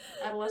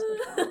 Adolescent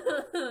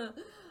bell.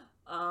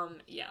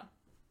 Yeah.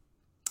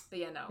 But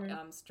yeah, no,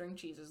 string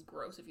cheese is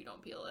gross if you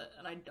don't peel it,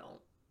 and I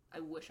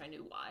wish I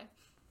knew why.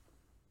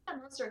 Yeah,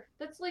 monster.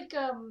 That's like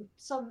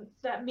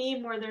that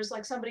meme where there's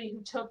like somebody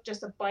who took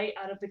just a bite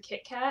out of the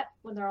Kit Kat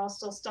when they're all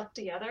still stuck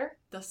together.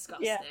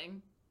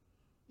 Disgusting.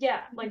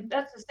 Yeah, like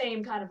that's the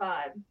same kind of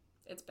vibe.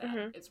 It's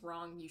bad. It's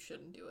wrong. You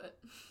shouldn't do it.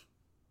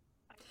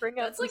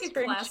 That's like a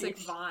classic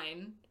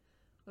Vine.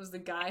 Was the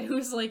guy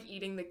who's like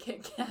eating the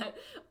Kit Kat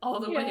all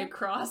the way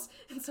across,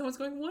 and someone's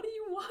going, "What do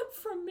you want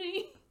from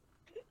me?"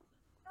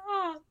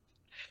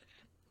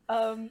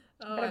 I'm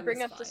gonna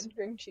bring up the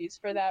string cheese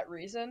for that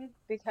reason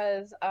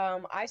because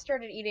I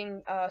started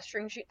eating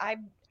string cheese.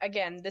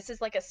 This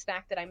is like a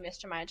snack that I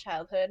missed in my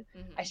childhood.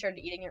 I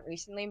started eating it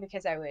recently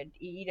because I would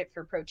eat it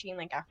for protein,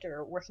 like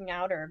after working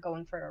out or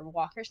going for a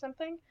walk or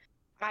something.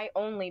 I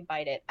only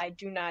bite it. I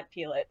do not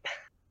peel it.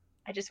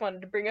 I just wanted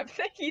to bring up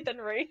the heathen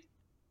rate.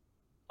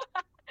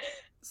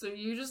 So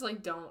you just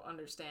like don't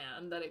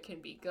understand that it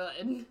can be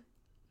good.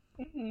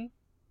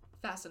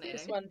 Fascinating. I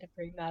just wanted to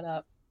bring that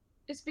up.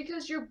 It's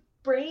because your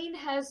brain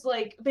has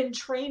like been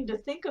trained to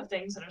think of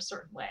things in a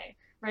certain way,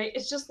 right?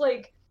 It's just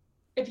like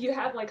if you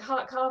have like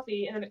hot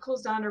coffee and then it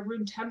cools down to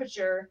room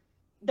temperature,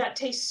 that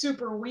tastes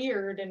super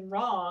weird and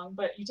wrong,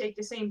 but you take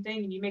the same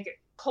thing and you make it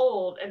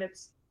cold and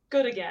it's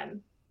good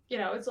again. You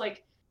know, it's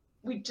like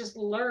we just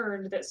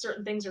learned that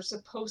certain things are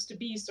supposed to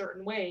be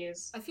certain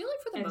ways. I feel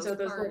like for the most so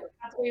those part, little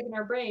pathways in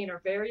our brain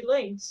are very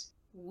linked.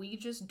 We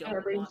just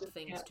don't want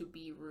things to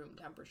be room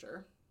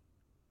temperature.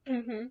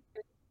 Mm-hmm.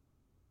 I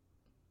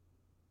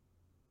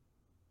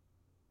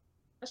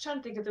was trying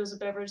to think if there was a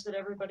beverage that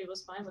everybody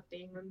was fine with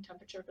being room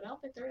temperature, but I don't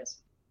think there is.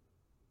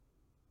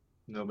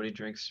 Nobody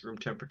drinks room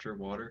temperature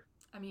water.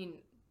 I mean,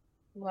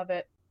 love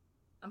it.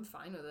 I'm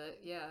fine with it.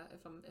 Yeah,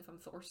 if I'm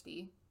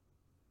thirsty.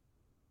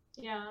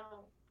 Yeah,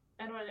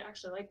 I don't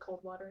actually like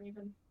cold water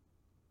even.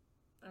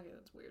 Okay,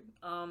 that's weird.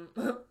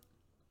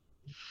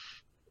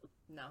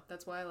 No,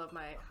 that's why I love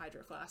my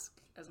Hydro Flask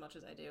as much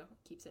as I do.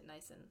 It keeps it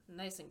nice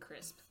and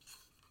crisp.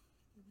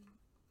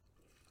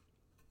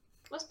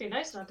 Must be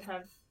nice not to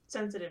have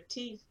sensitive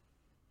teeth.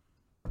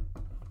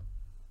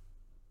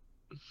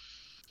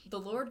 The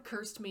Lord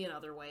cursed me in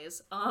other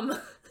ways.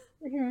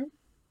 Mm-hmm.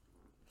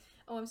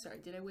 Oh, I'm sorry.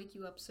 Did I wake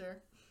you up,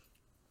 sir?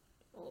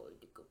 Oh,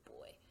 you good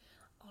boy.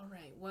 All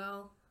right.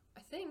 Well,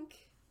 I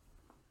think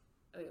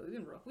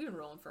we've been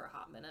rolling for a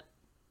hot minute.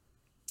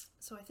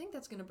 So I think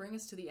that's going to bring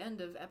us to the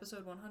end of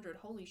episode 100.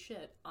 Holy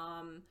shit.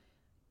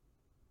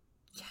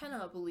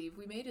 Cannot believe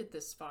we made it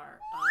this far.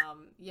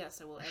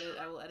 Yes, I will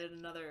edit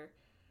another.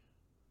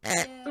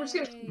 Yay. We're just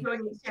going to keep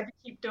doing this. You have to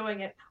keep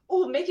doing it.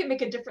 Oh, make it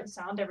make a different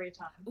sound every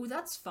time. Ooh,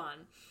 that's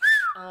fun.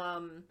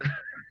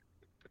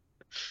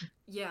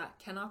 Yeah,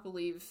 cannot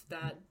believe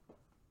that.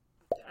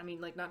 I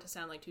mean, like, not to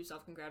sound like too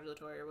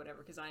self-congratulatory or whatever,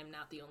 because I am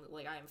not the only,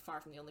 like, I am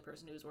far from the only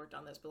person who's worked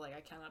on this, but, like,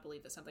 I cannot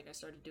believe that something I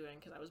started doing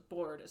because I was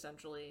bored,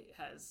 essentially,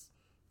 has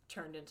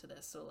turned into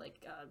this. So,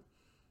 like,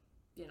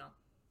 you know,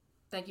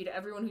 thank you to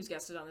everyone who's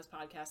guested on this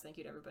podcast. Thank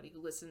you to everybody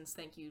who listens.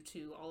 Thank you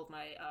to all of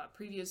my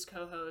previous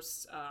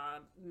co-hosts,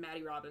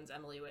 Maddie Robbins,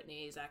 Emily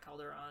Whitney, Zach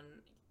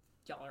Calderon.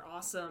 Y'all are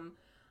awesome.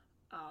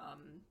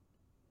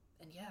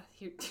 And yeah,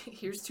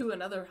 here's to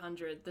another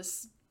 100.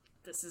 This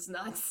is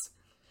nuts.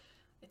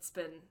 It's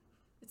been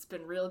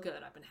real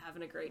good. I've been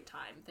having a great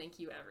time. Thank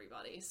you,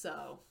 everybody.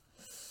 So,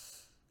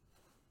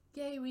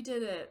 yay, we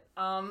did it.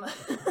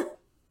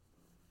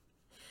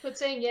 Quit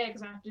saying yeah,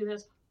 because I have to do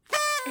this.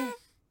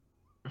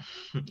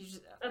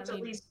 That's at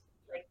least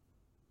like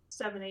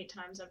 7-8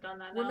 times I've done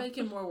that now. We're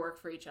making more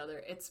work for each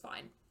other. It's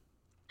fine.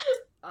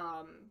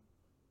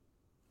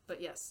 But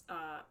yes,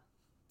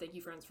 thank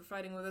you, friends, for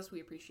fighting with us.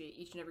 We appreciate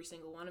each and every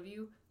single one of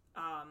you.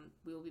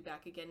 We will be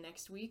back again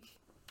next week,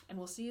 and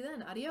we'll see you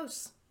then.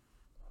 Adios.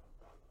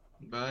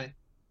 Bye.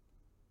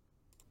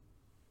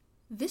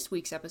 This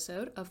week's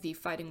episode of the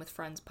Fighting with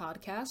Friends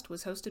podcast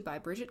was hosted by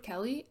Bridget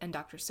Kelly and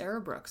Dr.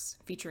 Sarah Brooks,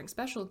 featuring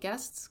special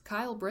guests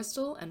Kyle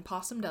Bristol and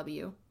Possum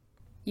W.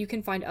 You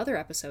can find other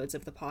episodes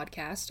of the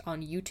podcast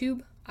on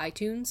YouTube,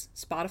 iTunes,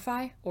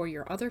 Spotify, or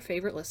your other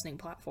favorite listening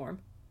platform.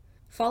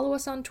 Follow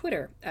us on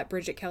Twitter at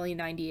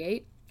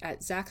BridgetKelly98,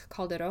 at Zach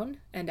Calderon,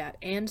 and at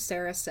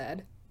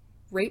AndSarahSaid.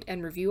 Rate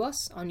and review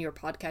us on your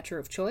podcatcher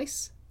of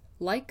choice.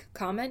 Like,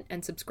 comment,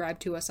 and subscribe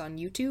to us on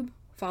YouTube,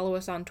 follow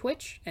us on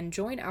Twitch, and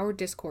join our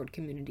Discord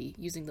community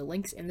using the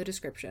links in the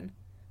description.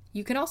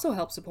 You can also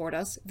help support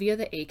us via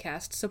the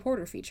Acast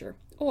supporter feature,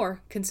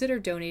 or consider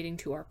donating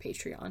to our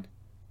Patreon.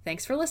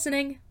 Thanks for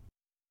listening!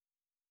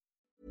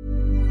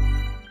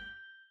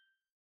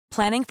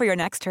 Planning for your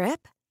next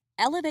trip?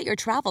 Elevate your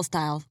travel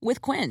style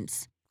with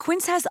Quince.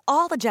 Quince has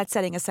all the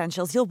jet-setting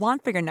essentials you'll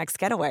want for your next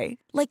getaway,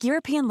 like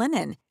European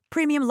linen,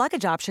 premium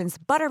luggage options,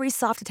 buttery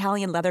soft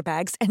Italian leather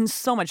bags, and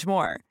so much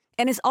more.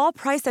 And is all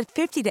priced at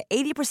 50 to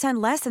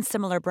 80% less than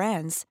similar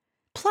brands.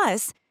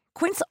 Plus,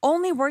 Quince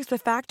only works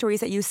with factories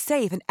that use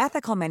safe and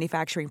ethical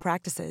manufacturing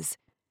practices.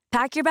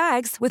 Pack your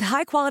bags with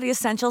high-quality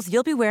essentials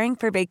you'll be wearing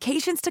for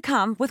vacations to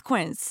come with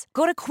Quince.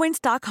 Go to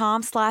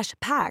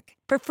quince.com/pack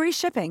for free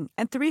shipping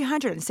and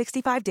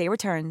 365-day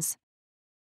returns.